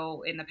our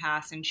show in the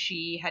past, and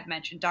she had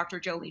mentioned, Dr.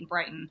 Jolene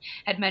Brighton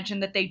had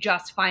mentioned, that they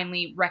just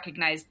finally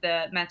recognized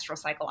the menstrual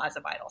cycle as a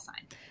vital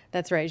sign.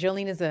 That's right.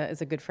 Jolene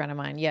is a good friend of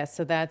mine. Yes,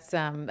 so that's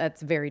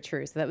very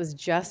true. So that was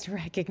just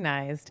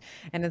recognized,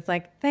 and it's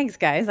like, thanks,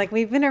 guys. Like,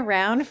 we've been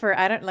around for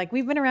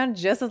we've been around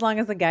just as long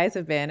as the guys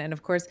have been. And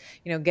of course,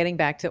 getting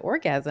back to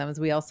orgasms,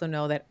 we also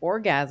know that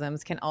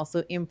orgasms can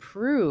also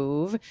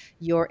improve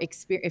your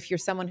experience if you're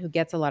someone who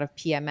gets a lot of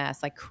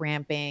PMS, like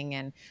cramping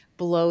and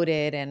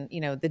bloated, and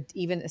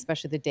even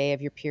especially the day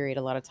of your period.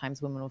 A lot of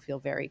times, women will feel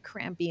very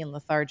crampy and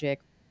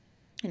lethargic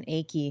and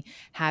achy.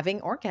 Having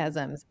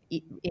orgasms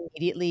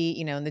immediately,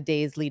 in the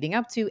days leading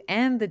up to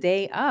and the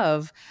day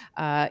of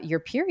your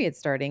period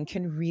starting,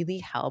 can really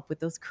help with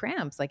those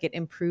cramps. Like, it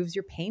improves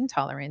your pain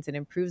tolerance. It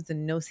improves the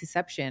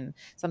nociception,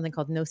 something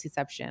called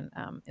nociception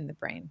in the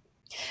brain.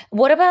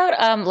 What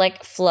about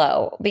like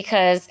flow?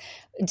 Because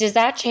does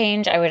that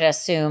change? I would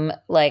assume,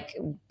 like,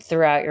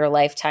 throughout your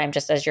lifetime,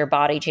 just as your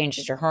body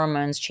changes, your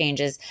hormones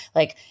changes.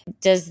 Like,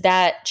 does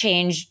that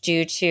change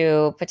due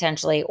to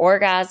potentially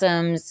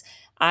orgasms?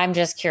 I'm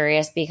just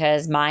curious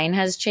because mine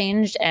has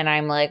changed, and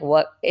I'm like,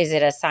 what is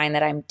it, a sign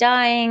that I'm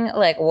dying?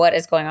 Like, what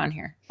is going on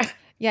here?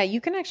 Yeah, you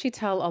can actually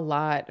tell a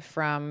lot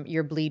from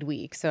your bleed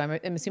week. So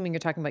I'm assuming you're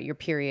talking about your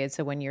period.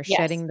 So when you're Yes.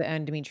 shedding the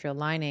endometrial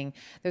lining,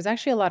 there's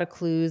actually a lot of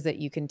clues that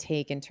you can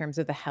take in terms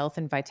of the health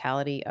and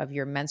vitality of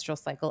your menstrual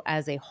cycle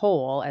as a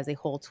whole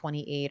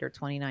 28 or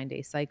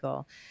 29-day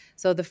cycle.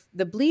 So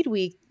the bleed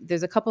week,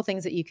 there's a couple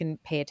things that you can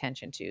pay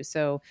attention to.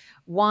 So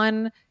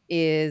one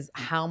is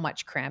how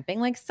much cramping.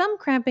 Like some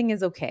cramping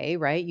is okay,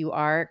 right? You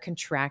are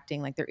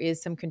contracting, like there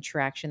is some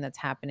contraction that's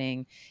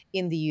happening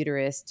in the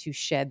uterus to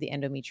shed the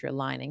endometrial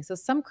lining. So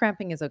some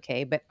cramping is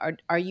okay, but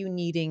are you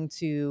needing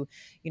to,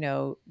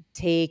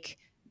 take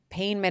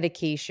pain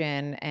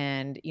medication,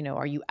 and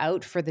are you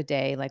out for the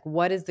day? Like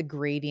what is the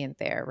gradient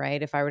there,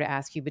 right? If I were to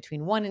ask you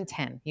between 1 and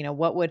 10,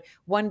 what would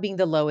 1 being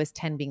the lowest,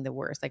 10 being the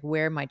worst, like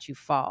where might you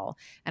fall?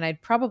 And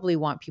I'd probably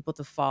want people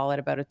to fall at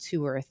about a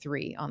 2 or a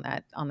 3 on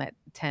that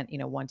 10,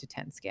 1 to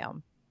 10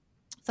 scale.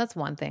 So that's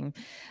one thing.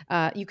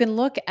 You can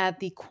look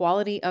at the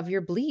quality of your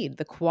bleed,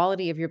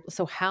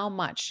 so how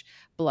much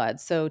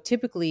blood. So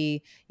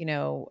typically,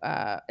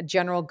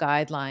 general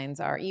guidelines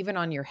are, even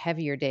on your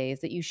heavier days,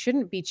 that you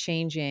shouldn't be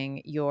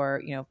changing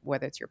your,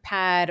 whether it's your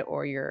pad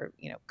or your,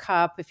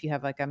 cup, if you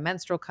have like a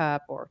menstrual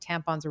cup or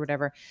tampons or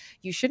whatever,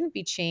 you shouldn't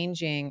be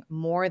changing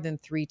more than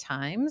 3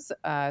 times,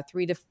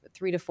 3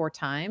 to 4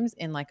 times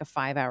in like a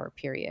 5-hour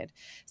period.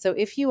 So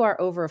if you are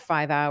over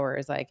 5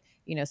 hours, like,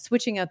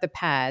 switching out the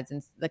pads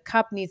and the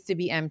cup needs to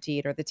be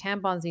emptied or the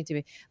tampons need to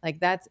be, like,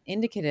 that's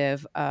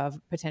indicative of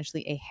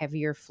potentially a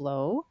heavier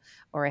flow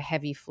or a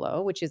heavy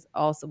flow, which is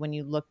also, when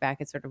you look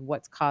back at sort of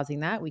what's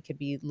causing that, we could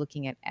be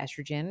looking at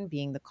estrogen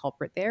being the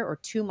culprit there, or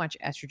too much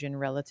estrogen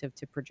relative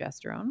to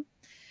progesterone.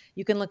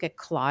 You can look at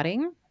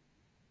clotting.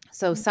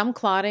 So some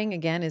clotting,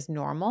 again, is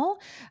normal.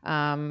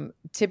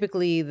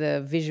 Typically,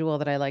 the visual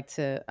that I like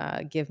to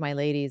give my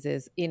ladies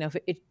is,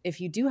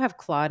 if you do have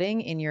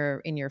clotting in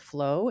your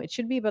flow, it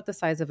should be about the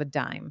size of a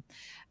dime,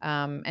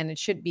 and it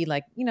should be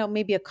like,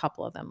 maybe a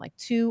couple of them, like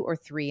 2 or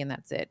 3, and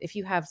that's it. If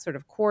you have sort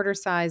of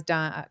quarter-sized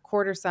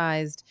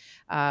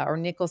or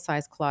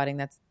nickel-sized clotting,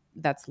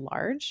 that's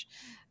large.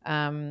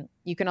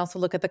 You can also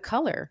look at the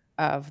color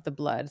of the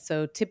blood.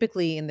 So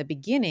typically in the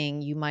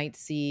beginning, you might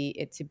see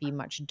it to be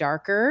much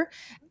darker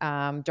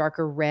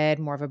red,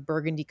 more of a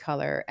burgundy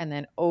color. And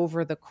then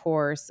over the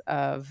course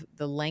of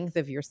the length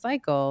of your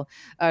cycle,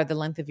 the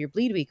length of your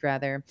bleed week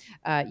rather,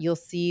 you'll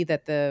see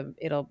that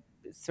it'll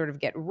sort of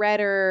get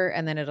redder,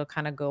 and then it'll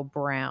kind of go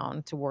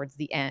brown towards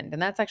the end.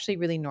 And that's actually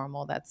really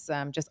normal. That's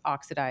just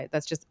oxidized.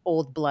 That's just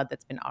old blood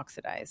that's been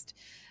oxidized.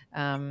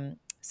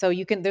 So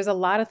there's a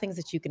lot of things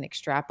that you can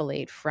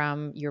extrapolate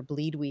from your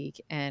bleed week,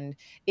 and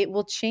it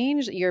will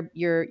change.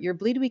 Your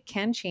bleed week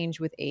can change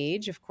with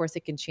age. Of course,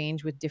 it can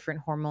change with different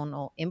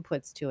hormonal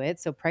inputs to it.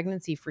 So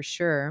pregnancy for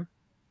sure.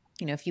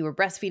 If you were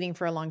breastfeeding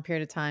for a long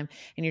period of time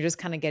and you're just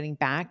kind of getting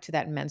back to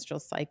that menstrual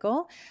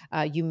cycle,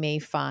 you may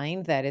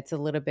find that it's a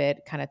little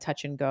bit kind of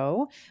touch and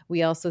go.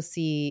 We also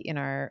see in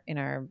our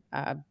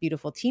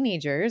beautiful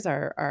teenagers,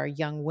 our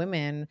young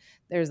women,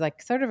 there's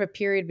like sort of a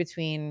period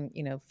between,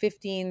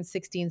 15,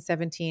 16,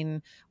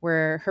 17,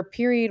 where her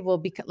period will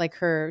be like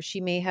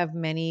she may have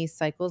many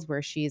cycles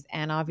where she's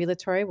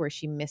anovulatory, where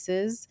she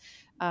misses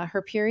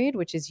her period,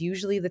 which is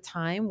usually the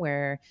time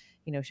where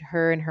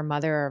her and her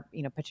mother are,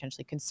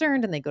 potentially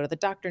concerned, and they go to the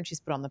doctor and she's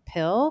put on the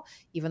pill,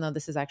 even though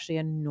this is actually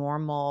a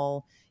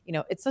normal,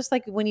 it's just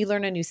like when you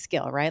learn a new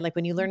skill, right? Like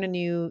when you learn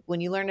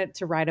it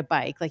to ride a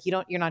bike, like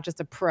you're not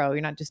just a pro,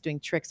 you're not just doing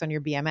tricks on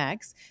your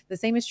BMX. The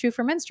same is true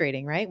for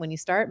menstruating, right? When you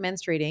start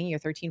menstruating, you're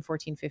 13,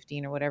 14,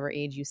 15, or whatever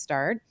age you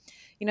start,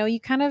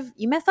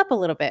 you mess up a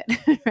little bit,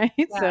 right?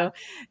 Yeah. So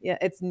yeah,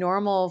 it's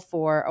normal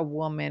for a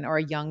woman or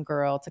a young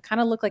girl to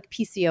kind of look like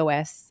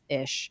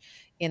PCOS-ish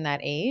in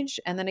that age.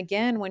 And then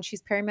again, when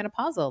she's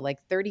perimenopausal, like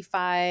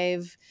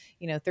 35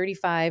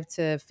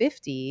 to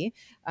 50,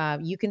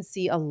 you can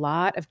see a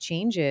lot of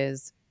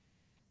changes.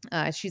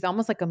 She's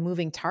almost like a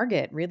moving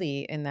target,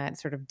 really, in that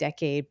sort of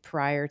decade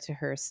prior to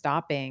her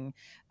stopping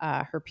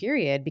her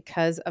period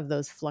because of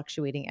those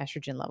fluctuating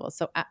estrogen levels.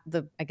 So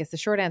I guess the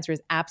short answer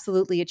is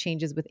absolutely it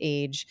changes with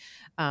age.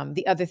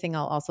 The other thing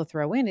I'll also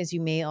throw in is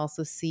you may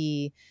also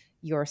see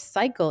your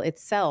cycle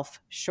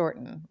itself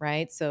shorten,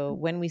 right? So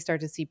when we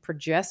start to see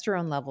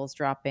progesterone levels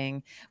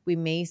dropping, we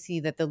may see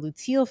that the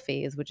luteal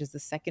phase, which is the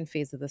second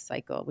phase of the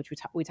cycle, which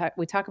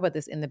we talk about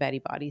this in the Betty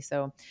Body.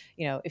 So,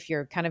 if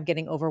you're kind of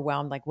getting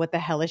overwhelmed, like what the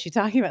hell is she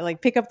talking about?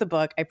 Like pick up the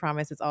book. I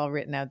promise it's all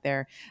written out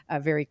there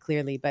very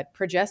clearly. But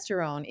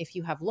progesterone, if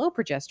you have low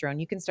progesterone,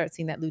 you can start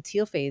seeing that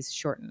luteal phase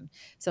shorten.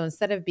 So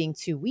instead of being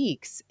 2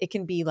 weeks, it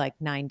can be like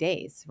 9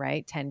 days,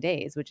 right? 10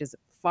 days, which is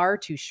far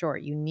too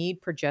short. You need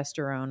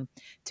progesterone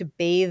to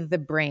bathe the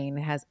brain.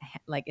 It has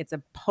it's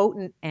a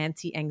potent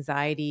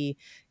anti-anxiety,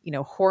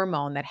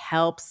 hormone that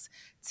helps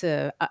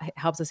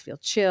us feel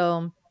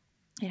chill.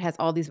 It has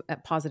all these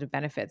positive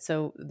benefits.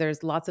 So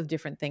there's lots of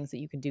different things that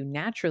you can do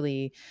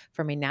naturally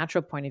from a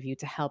natural point of view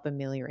to help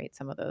ameliorate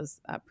some of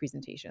those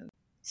presentations.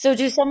 So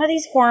do some of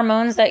these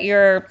hormones that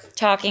you're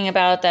talking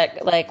about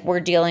that like we're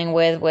dealing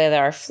with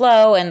our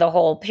flow and the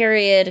whole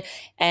period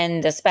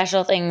and the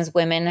special things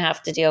women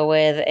have to deal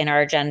with in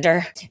our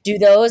gender, do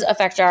those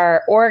affect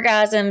our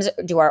orgasms?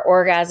 Do our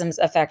orgasms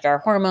affect our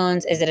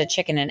hormones? Is it a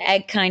chicken and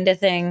egg kind of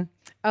thing?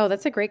 Oh,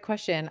 that's a great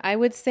question. I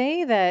would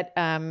say that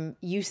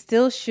you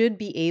still should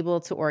be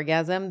able to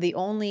orgasm. The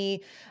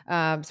only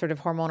sort of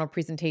hormonal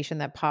presentation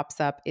that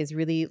pops up is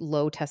really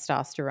low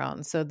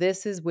testosterone. So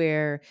this is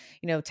where,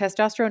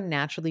 testosterone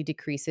naturally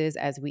decreases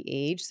as we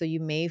age. So you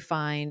may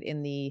find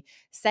in the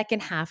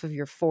second half of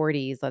your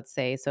 40s, let's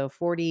say, so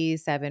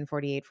 47,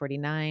 48,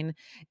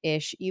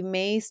 49-ish, you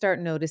may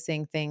start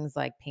noticing things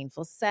like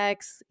painful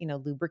sex,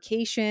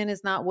 lubrication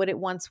is not what it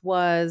once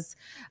was,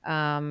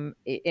 and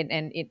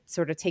it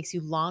sort of takes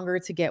you longer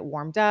to get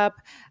warmed up.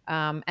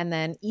 And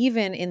then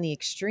even in the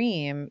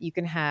extreme, you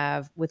can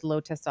have with low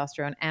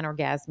testosterone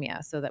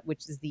anorgasmia, so that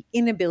which is the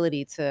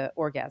inability to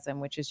orgasm,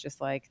 which is just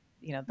like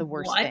the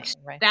worst What?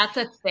 thing, right? That's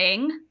a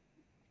thing?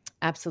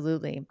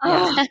 Absolutely,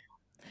 yeah. Ugh,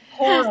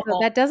 So horrible.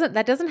 that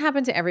doesn't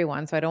happen to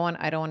everyone. So I don't want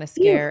to Ew.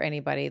 scare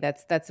anybody.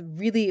 That's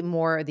really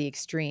more the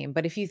extreme.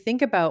 But if you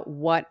think about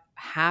what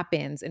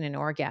happens in an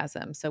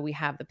orgasm, so we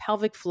have the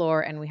pelvic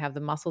floor and we have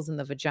the muscles in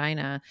the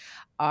vagina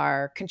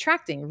are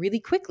contracting really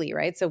quickly,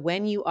 right? So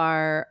when you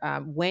are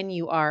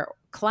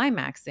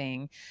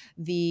climaxing,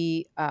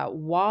 the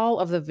wall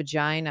of the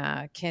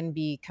vagina can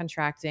be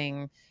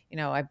contracting.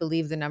 I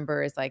believe the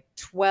number is like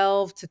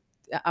 12 to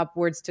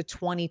upwards to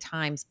 20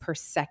 times per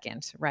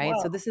second, right?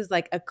 So Whoa. this is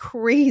like a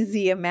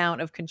crazy amount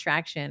of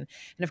contraction.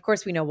 And of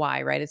course we know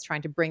why, right? It's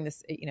trying to bring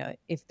this,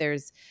 if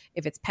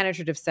it's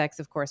penetrative sex,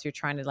 of course you're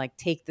trying to like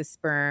take the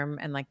sperm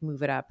and like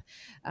move it up.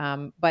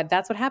 But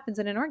that's what happens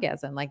in an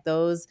orgasm. Like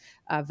those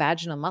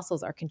vaginal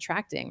muscles are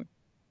contracting.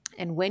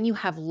 And when you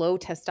have low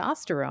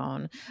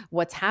testosterone,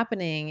 what's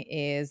happening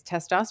is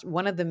testosterone.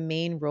 One of the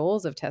main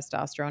roles of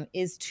testosterone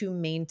is to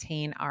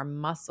maintain our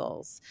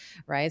muscles,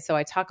 right? So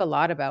I talk a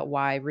lot about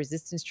why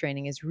resistance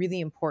training is really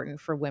important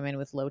for women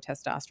with low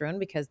testosterone,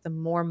 because the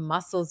more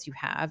muscles you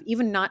have,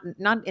 even not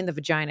in the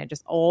vagina,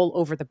 just all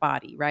over the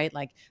body, right?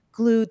 Like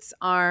glutes,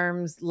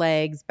 arms,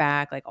 legs,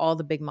 back, like all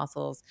the big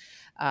muscles,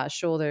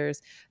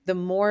 shoulders. The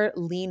more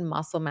lean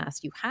muscle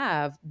mass you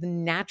have,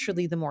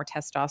 naturally the more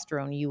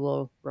testosterone you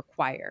will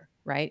require,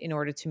 right, in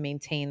order to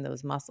maintain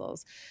those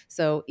muscles.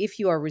 So if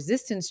you are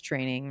resistance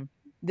training,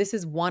 this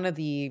is one of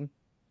the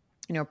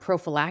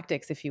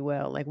prophylactics, if you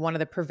will, like one of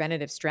the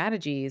preventative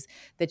strategies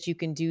that you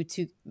can do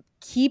to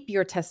keep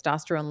your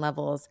testosterone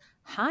levels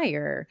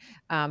higher,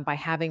 by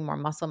having more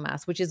muscle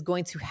mass, which is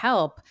going to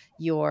help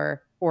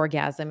your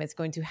orgasm. It's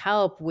going to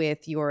help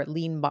with your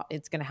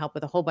it's going to help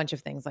with a whole bunch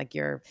of things like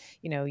your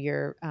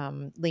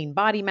lean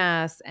body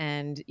mass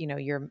and,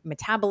 your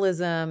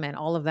metabolism and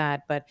all of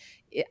that. But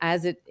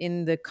as it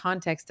in the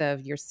context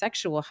of your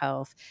sexual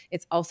health,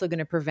 it's also going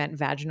to prevent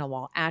vaginal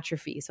wall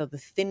atrophy. So the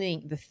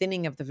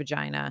thinning of the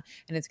vagina,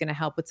 and it's going to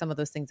help with some of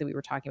those things that we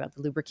were talking about,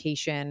 the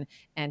lubrication,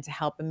 and to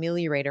help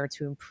ameliorate or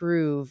to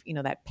improve,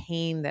 that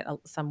pain that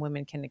some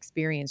women can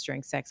experience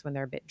during sex when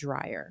they're a bit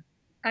drier.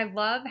 I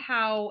love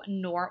how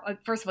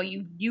first of all,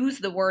 you use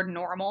the word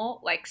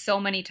normal like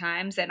so many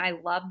times. And I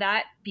love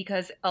that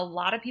because a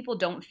lot of people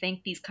don't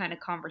think these kind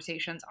of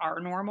conversations are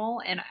normal,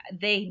 and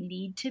they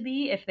need to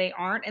be if they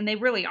aren't. And they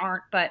really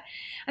aren't. But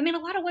I mean, a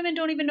lot of women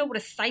don't even know what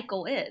a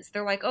cycle is.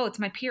 They're like, oh, it's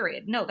my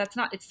period. No, that's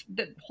not. It's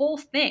the whole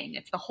thing.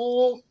 It's the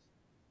whole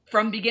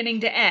from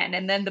beginning to end.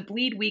 And then the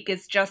bleed week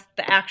is just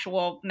the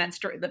actual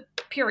the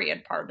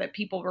period part that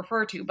people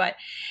refer to. But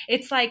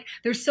it's like,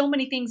 there's so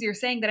many things you're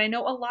saying that I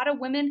know a lot of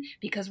women,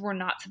 because we're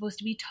not supposed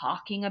to be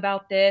talking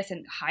about this,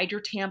 and hide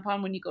your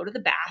tampon when you go to the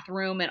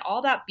bathroom and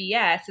all that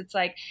BS. It's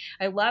like,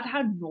 I love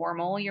how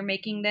normal you're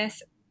making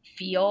this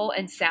feel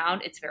and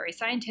sound. It's very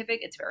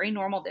scientific. It's very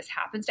normal. This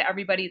happens to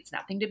everybody. It's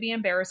nothing to be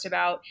embarrassed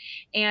about.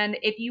 And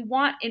if you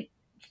want,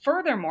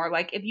 furthermore,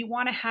 like if you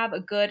want to have a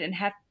good and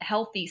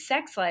healthy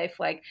sex life,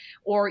 like,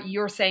 or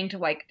you're saying to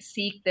like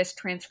seek this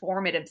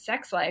transformative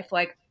sex life,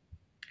 like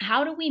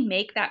how do we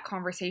make that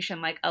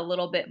conversation like a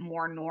little bit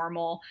more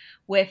normal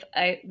with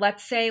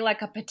let's say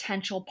like a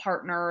potential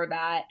partner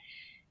that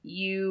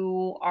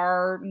you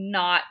are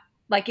not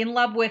like in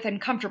love with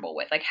and comfortable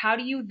with? Like how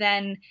do you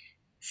then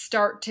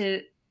start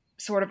to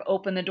sort of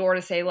open the door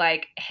to say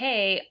like,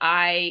 hey,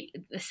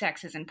 the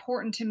sex is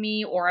important to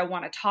me, or I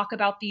want to talk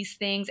about these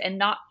things, and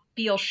not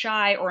feel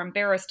shy or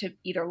embarrassed to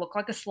either look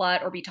like a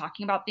slut or be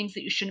talking about things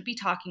that you shouldn't be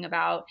talking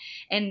about,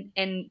 and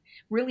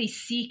really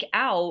seek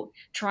out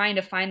trying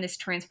to find this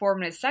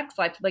transformative sex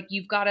life. Like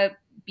you've got to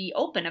be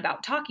open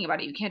about talking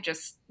about it. You can't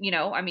just,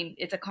 I mean,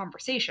 it's a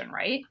conversation,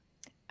 right?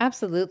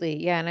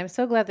 Absolutely. Yeah. And I'm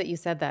so glad that you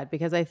said that,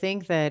 because I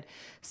think that,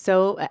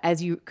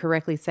 as you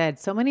correctly said,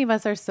 so many of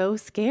us are so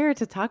scared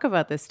to talk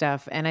about this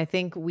stuff. And I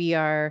think we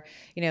are,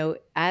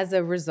 as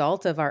a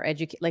result of our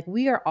education, like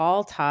we are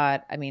all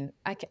taught, I mean,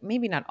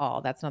 maybe not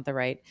all, that's not the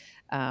right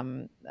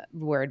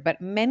word,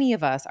 but many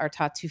of us are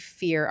taught to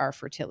fear our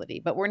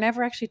fertility, but we're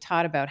never actually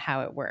taught about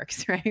how it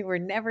works, right? We're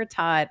never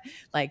taught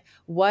like,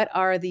 what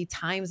are the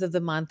times of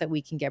the month that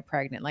we can get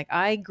pregnant? Like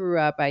I grew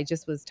up, I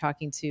just was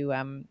talking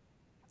to,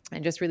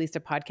 and just released a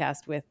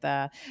podcast with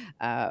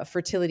a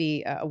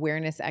fertility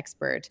awareness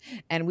expert.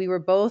 And we were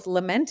both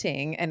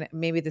lamenting, and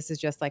maybe this is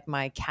just like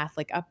my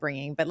Catholic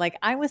upbringing, but like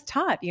I was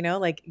taught,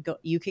 like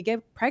you could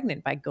get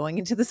pregnant by going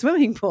into the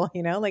swimming pool,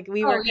 like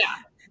we were, yeah.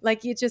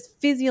 like it's just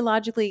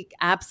physiologically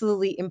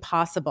absolutely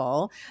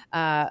impossible.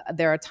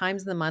 There are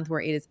times in the month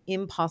where it is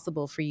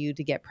impossible for you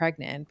to get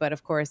pregnant. But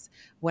of course,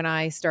 when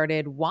I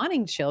started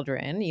wanting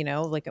children,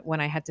 like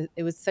when I had to,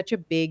 it was such a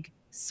big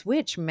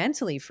switch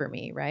mentally for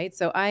me, right?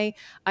 So I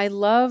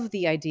love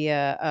the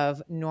idea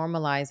of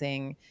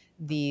normalizing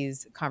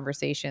these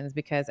conversations,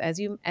 because as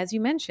you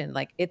mentioned,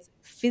 like it's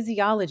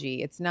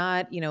physiology. It's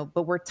not,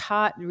 but we're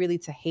taught really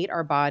to hate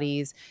our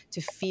bodies,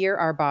 to fear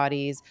our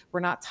bodies.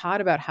 We're not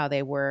taught about how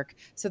they work.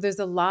 So there's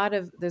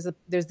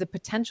the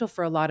potential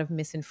for a lot of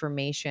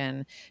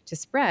misinformation to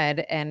spread.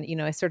 And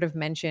I sort of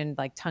mentioned,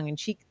 like, tongue in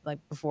cheek, like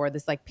before,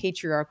 this like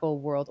patriarchal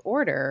world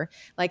order.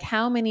 Like,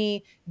 how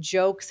many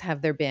jokes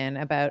have there been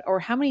about, or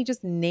how many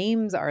just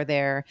names are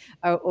there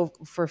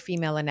for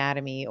female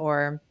anatomy,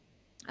 or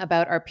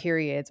about our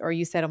periods? Or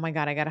you said, oh my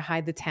God, I got to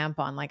hide the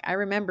tampon. Like, I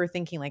remember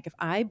thinking, like, if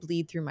I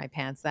bleed through my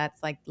pants,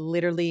 that's like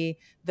literally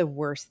the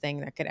worst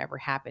thing that could ever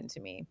happen to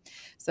me.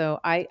 So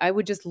I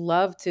would just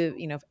love to,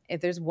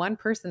 if there's one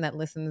person that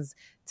listens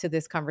to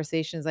this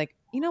conversation, is like,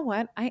 you know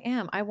what,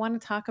 I want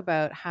to talk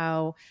about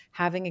how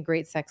having a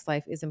great sex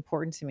life is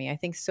important to me. I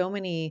think so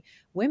many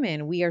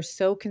women, we are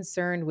so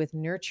concerned with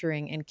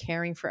nurturing and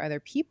caring for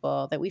other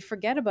people that we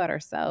forget about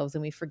ourselves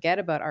and we forget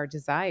about our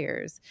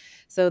desires.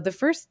 So the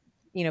first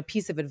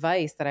piece of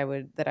advice that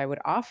I would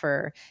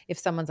offer, if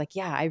someone's like,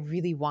 yeah, I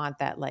really want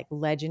that like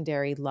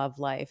legendary love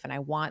life, and I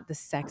want the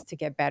sex to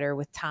get better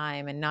with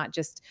time and not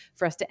just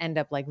for us to end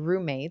up like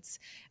roommates,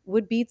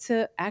 would be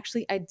to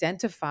actually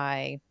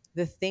identify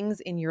the things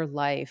in your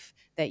life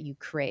that you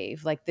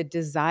crave, like the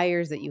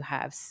desires that you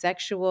have,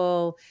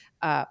 sexual,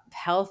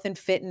 health and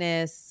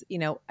fitness,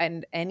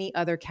 and any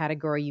other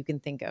category you can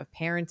think of,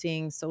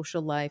 parenting,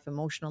 social life,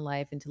 emotional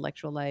life,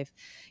 intellectual life.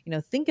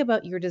 Think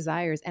about your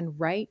desires and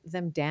write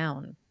them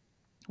down.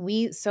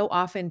 We so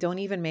often don't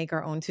even make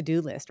our own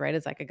to-do list, right?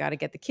 It's like, I got to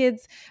get the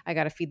kids, I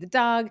got to feed the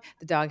dog.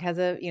 The dog has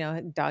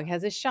dog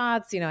has his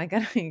shots, I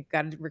got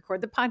to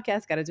record the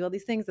podcast, got to do all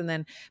these things. And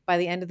then by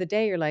the end of the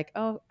day, you're like,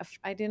 oh,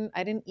 I didn't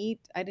eat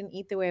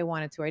the way I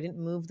wanted to. I didn't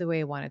move the way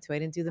I wanted to. I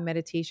didn't do the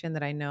meditation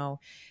that I know.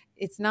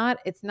 It's not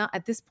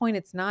at this point,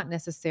 it's not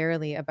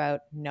necessarily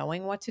about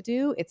knowing what to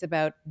do. It's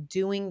about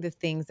doing the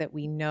things that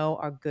we know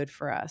are good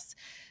for us.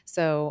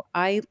 So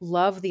I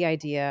love the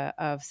idea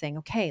of saying,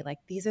 okay, like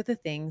these are the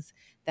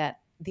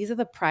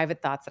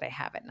private thoughts that I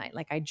have at night.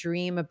 Like I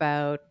dream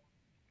about,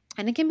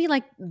 and it can be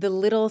like the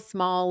little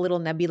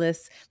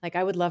nebulous, like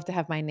I would love to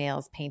have my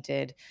nails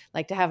painted,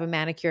 like to have a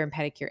manicure and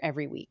pedicure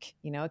every week.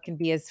 It can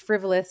be as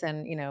frivolous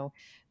and,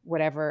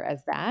 whatever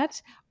as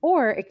that.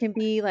 Or it can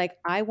be like,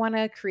 I want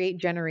to create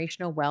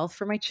generational wealth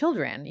for my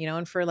children,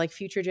 and for like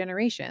future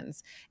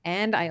generations.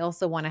 And I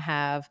also want to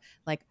have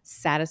like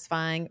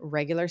satisfying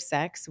regular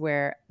sex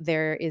where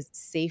there is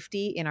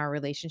safety in our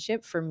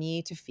relationship for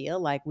me to feel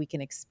like we can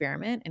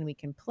experiment and we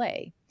can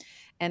play.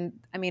 And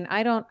I mean,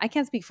 I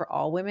can't speak for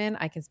all women.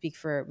 I can speak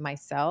for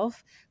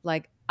myself.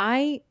 Like,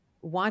 I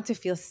want to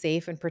feel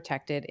safe and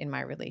protected in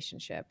my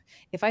relationship.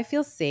 If I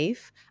feel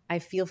safe, I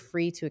feel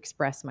free to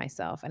express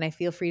myself, and I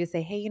feel free to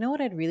say, hey, you know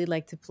what I'd really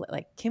like to play?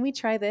 Like, can we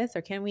try this?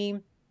 Or can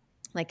we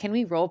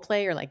role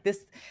play? Or like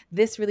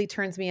this really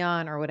turns me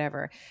on, or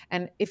whatever.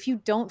 And if you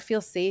don't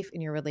feel safe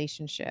in your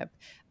relationship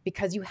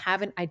because you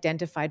haven't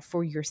identified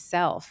for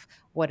yourself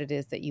what it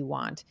is that you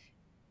want,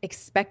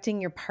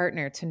 expecting your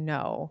partner to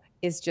know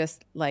is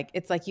just like,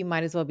 it's like you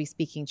might as well be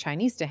speaking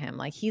Chinese to him.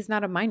 Like, he's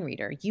not a mind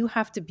reader. You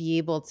have to be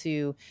able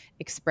to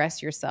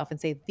express yourself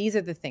and say, these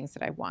are the things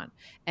that I want,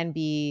 and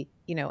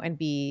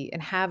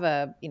have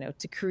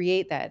to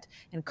create that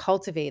and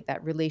cultivate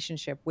that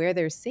relationship where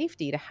there's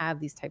safety to have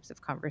these types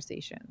of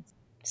conversations.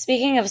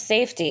 Speaking of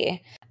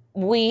safety,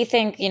 we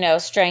think,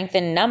 strength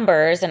in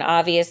numbers. And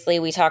obviously,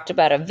 we talked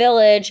about a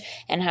village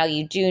and how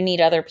you do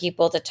need other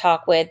people to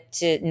talk with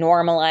to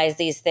normalize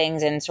these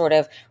things and sort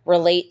of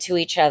relate to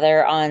each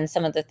other on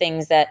some of the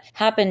things that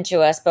happen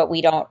to us, but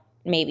we don't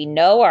maybe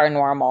know are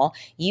normal.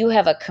 You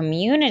have a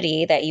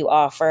community that you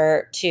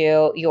offer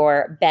to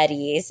your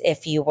Betties,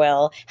 if you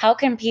will. How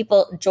can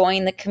people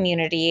join the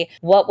community?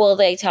 What will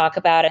they talk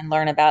about and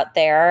learn about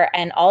there?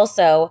 And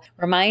also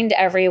remind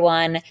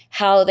everyone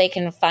how they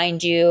can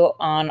find you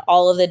on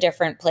all of the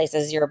different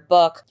places, your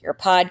book, your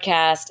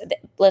podcast.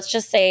 Let's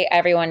just say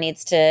everyone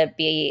needs to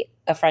be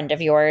a friend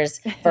of yours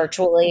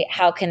virtually.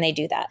 How can they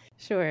do that?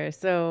 Sure.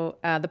 So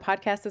the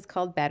podcast is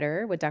called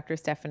Better with Dr.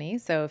 Stephanie.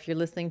 So if you're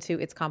listening to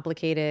It's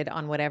Complicated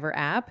on whatever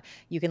app,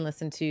 you can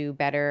listen to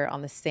Better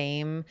on the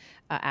same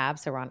app.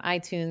 So we're on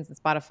iTunes and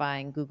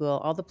Spotify and Google,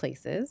 all the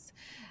places.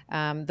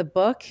 The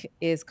book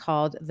is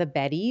called The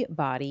Betty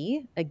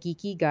Body, a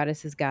geeky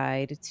goddess's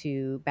guide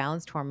to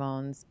balanced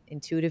hormones,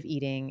 intuitive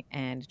eating,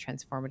 and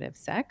transformative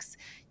sex.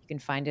 You can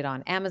find it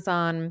on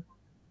Amazon,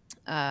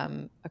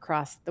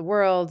 across the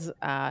world.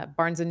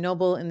 Barnes and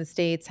Noble in the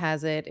States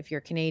has it. If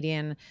you're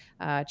Canadian,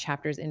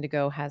 Chapters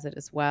Indigo has it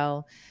as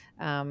well.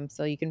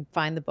 So you can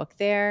find the book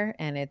there,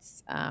 and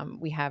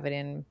we have it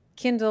in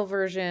Kindle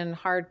version,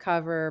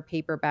 hardcover,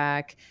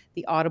 paperback.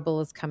 The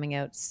Audible is coming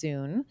out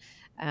soon.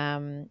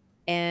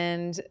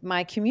 And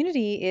my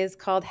community is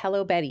called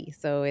Hello Betty.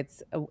 So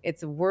it's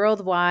a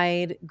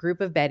worldwide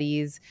group of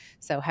Bettys.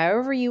 So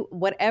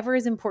whatever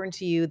is important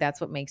to you, that's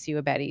what makes you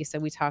a Betty. So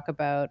we talk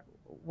about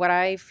what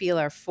I feel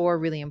are 4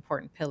 really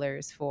important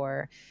pillars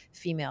for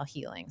female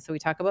healing. So we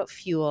talk about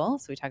fuel.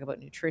 So we talk about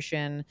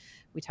nutrition.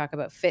 We talk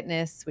about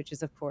fitness, which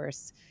is, of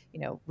course,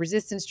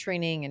 resistance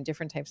training and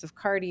different types of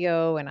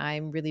cardio. And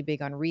I'm really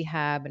big on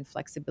rehab and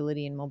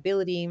flexibility and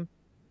mobility.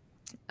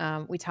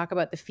 We talk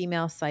about the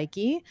female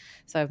psyche.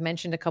 So I've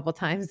mentioned a couple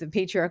times the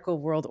patriarchal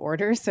world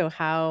order. So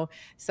how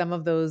some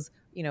of those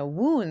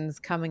wounds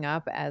coming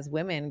up as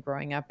women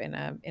growing up in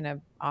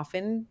a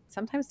often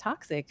sometimes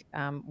toxic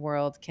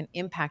world can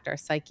impact our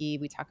psyche.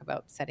 We talk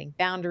about setting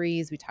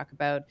boundaries. We talk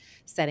about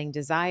setting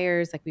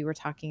desires, like we were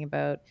talking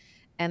about,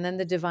 and then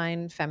the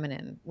divine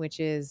feminine, which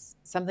is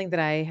something that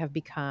I have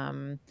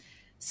become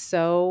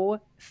so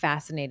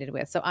fascinated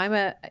with. So I'm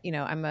a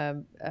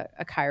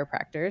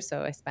chiropractor.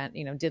 So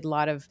I did a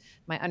lot of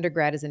my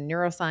undergrad is in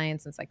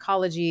neuroscience and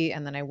psychology.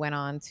 And then I went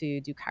on to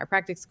do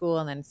chiropractic school.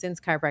 And then since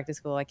chiropractic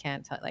school, I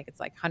can't tell, it's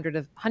like hundreds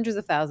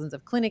of thousands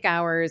of clinic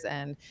hours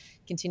and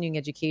continuing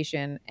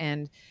education.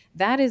 And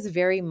that is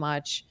very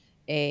much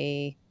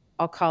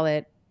I'll call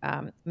it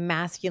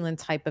masculine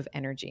type of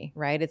energy,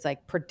 right? It's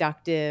like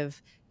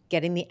productive,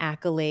 getting the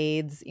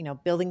accolades,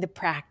 building the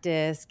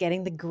practice,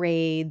 getting the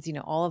grades,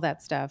 all of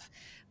that stuff.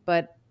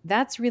 But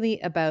that's really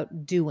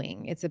about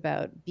doing. It's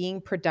about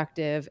being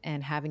productive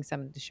and having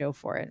something to show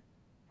for it.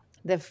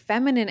 The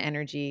feminine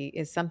energy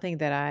is something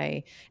that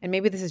and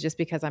maybe this is just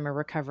because I'm a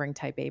recovering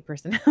type A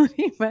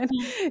personality, but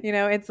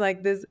it's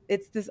like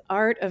it's this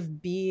art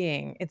of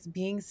being. It's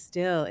being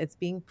still, it's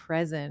being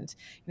present,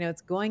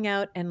 it's going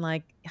out and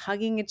like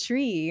hugging a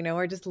tree,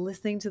 or just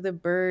listening to the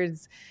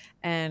birds.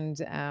 And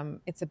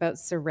it's about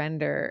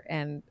surrender.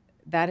 And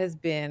that has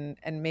been,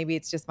 and maybe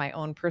it's just my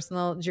own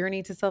personal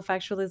journey to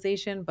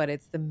self-actualization, but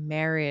it's the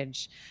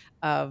marriage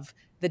of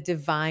the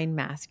divine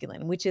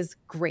masculine, which is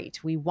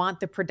great. We want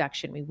the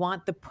production, we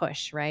want the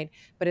push, right?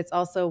 But it's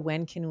also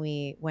when can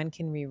we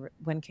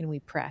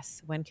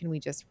press? When can we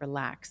just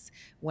relax?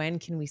 When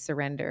can we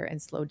surrender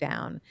and slow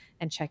down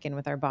and check in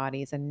with our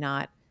bodies and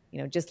not,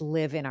 just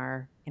live in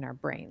our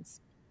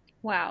brains?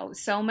 Wow,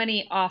 so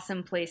many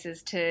awesome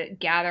places to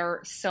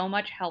gather so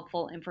much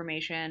helpful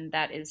information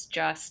that is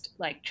just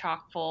like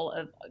chock full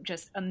of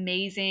just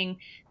amazing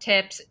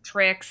tips,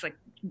 tricks, like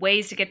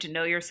ways to get to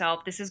know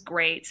yourself. This is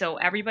great. So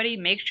everybody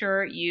make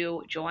sure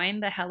you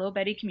join the Hello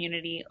Betty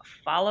community,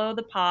 follow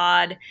the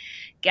pod,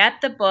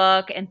 get the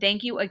book, and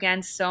thank you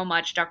again so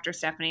much, Dr.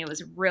 Stephanie. It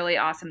was really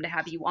awesome to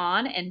have you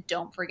on. And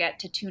don't forget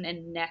to tune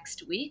in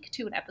next week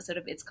to an episode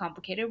of It's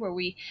Complicated where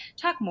we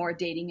talk more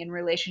dating and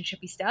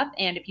relationshipy stuff.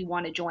 And if you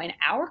want to join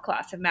our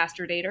class of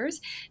master daters,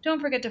 don't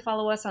forget to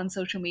follow us on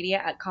social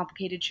media at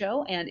Complicated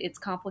Show and It's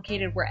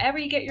Complicated wherever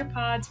you get your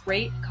pods.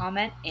 Rate,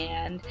 comment,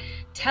 and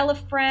tell a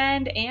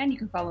friend. And you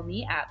can follow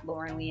me at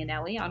Lauren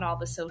Leonelli on all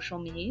the social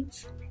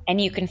medias. And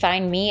you can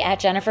find me at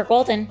Jennifer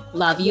Golden.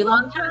 Love you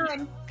long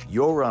time.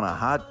 You're on a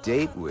hot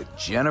date with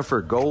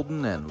Jennifer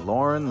Golden and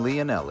Lauren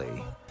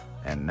Leonelli.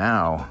 And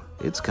now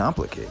it's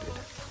complicated.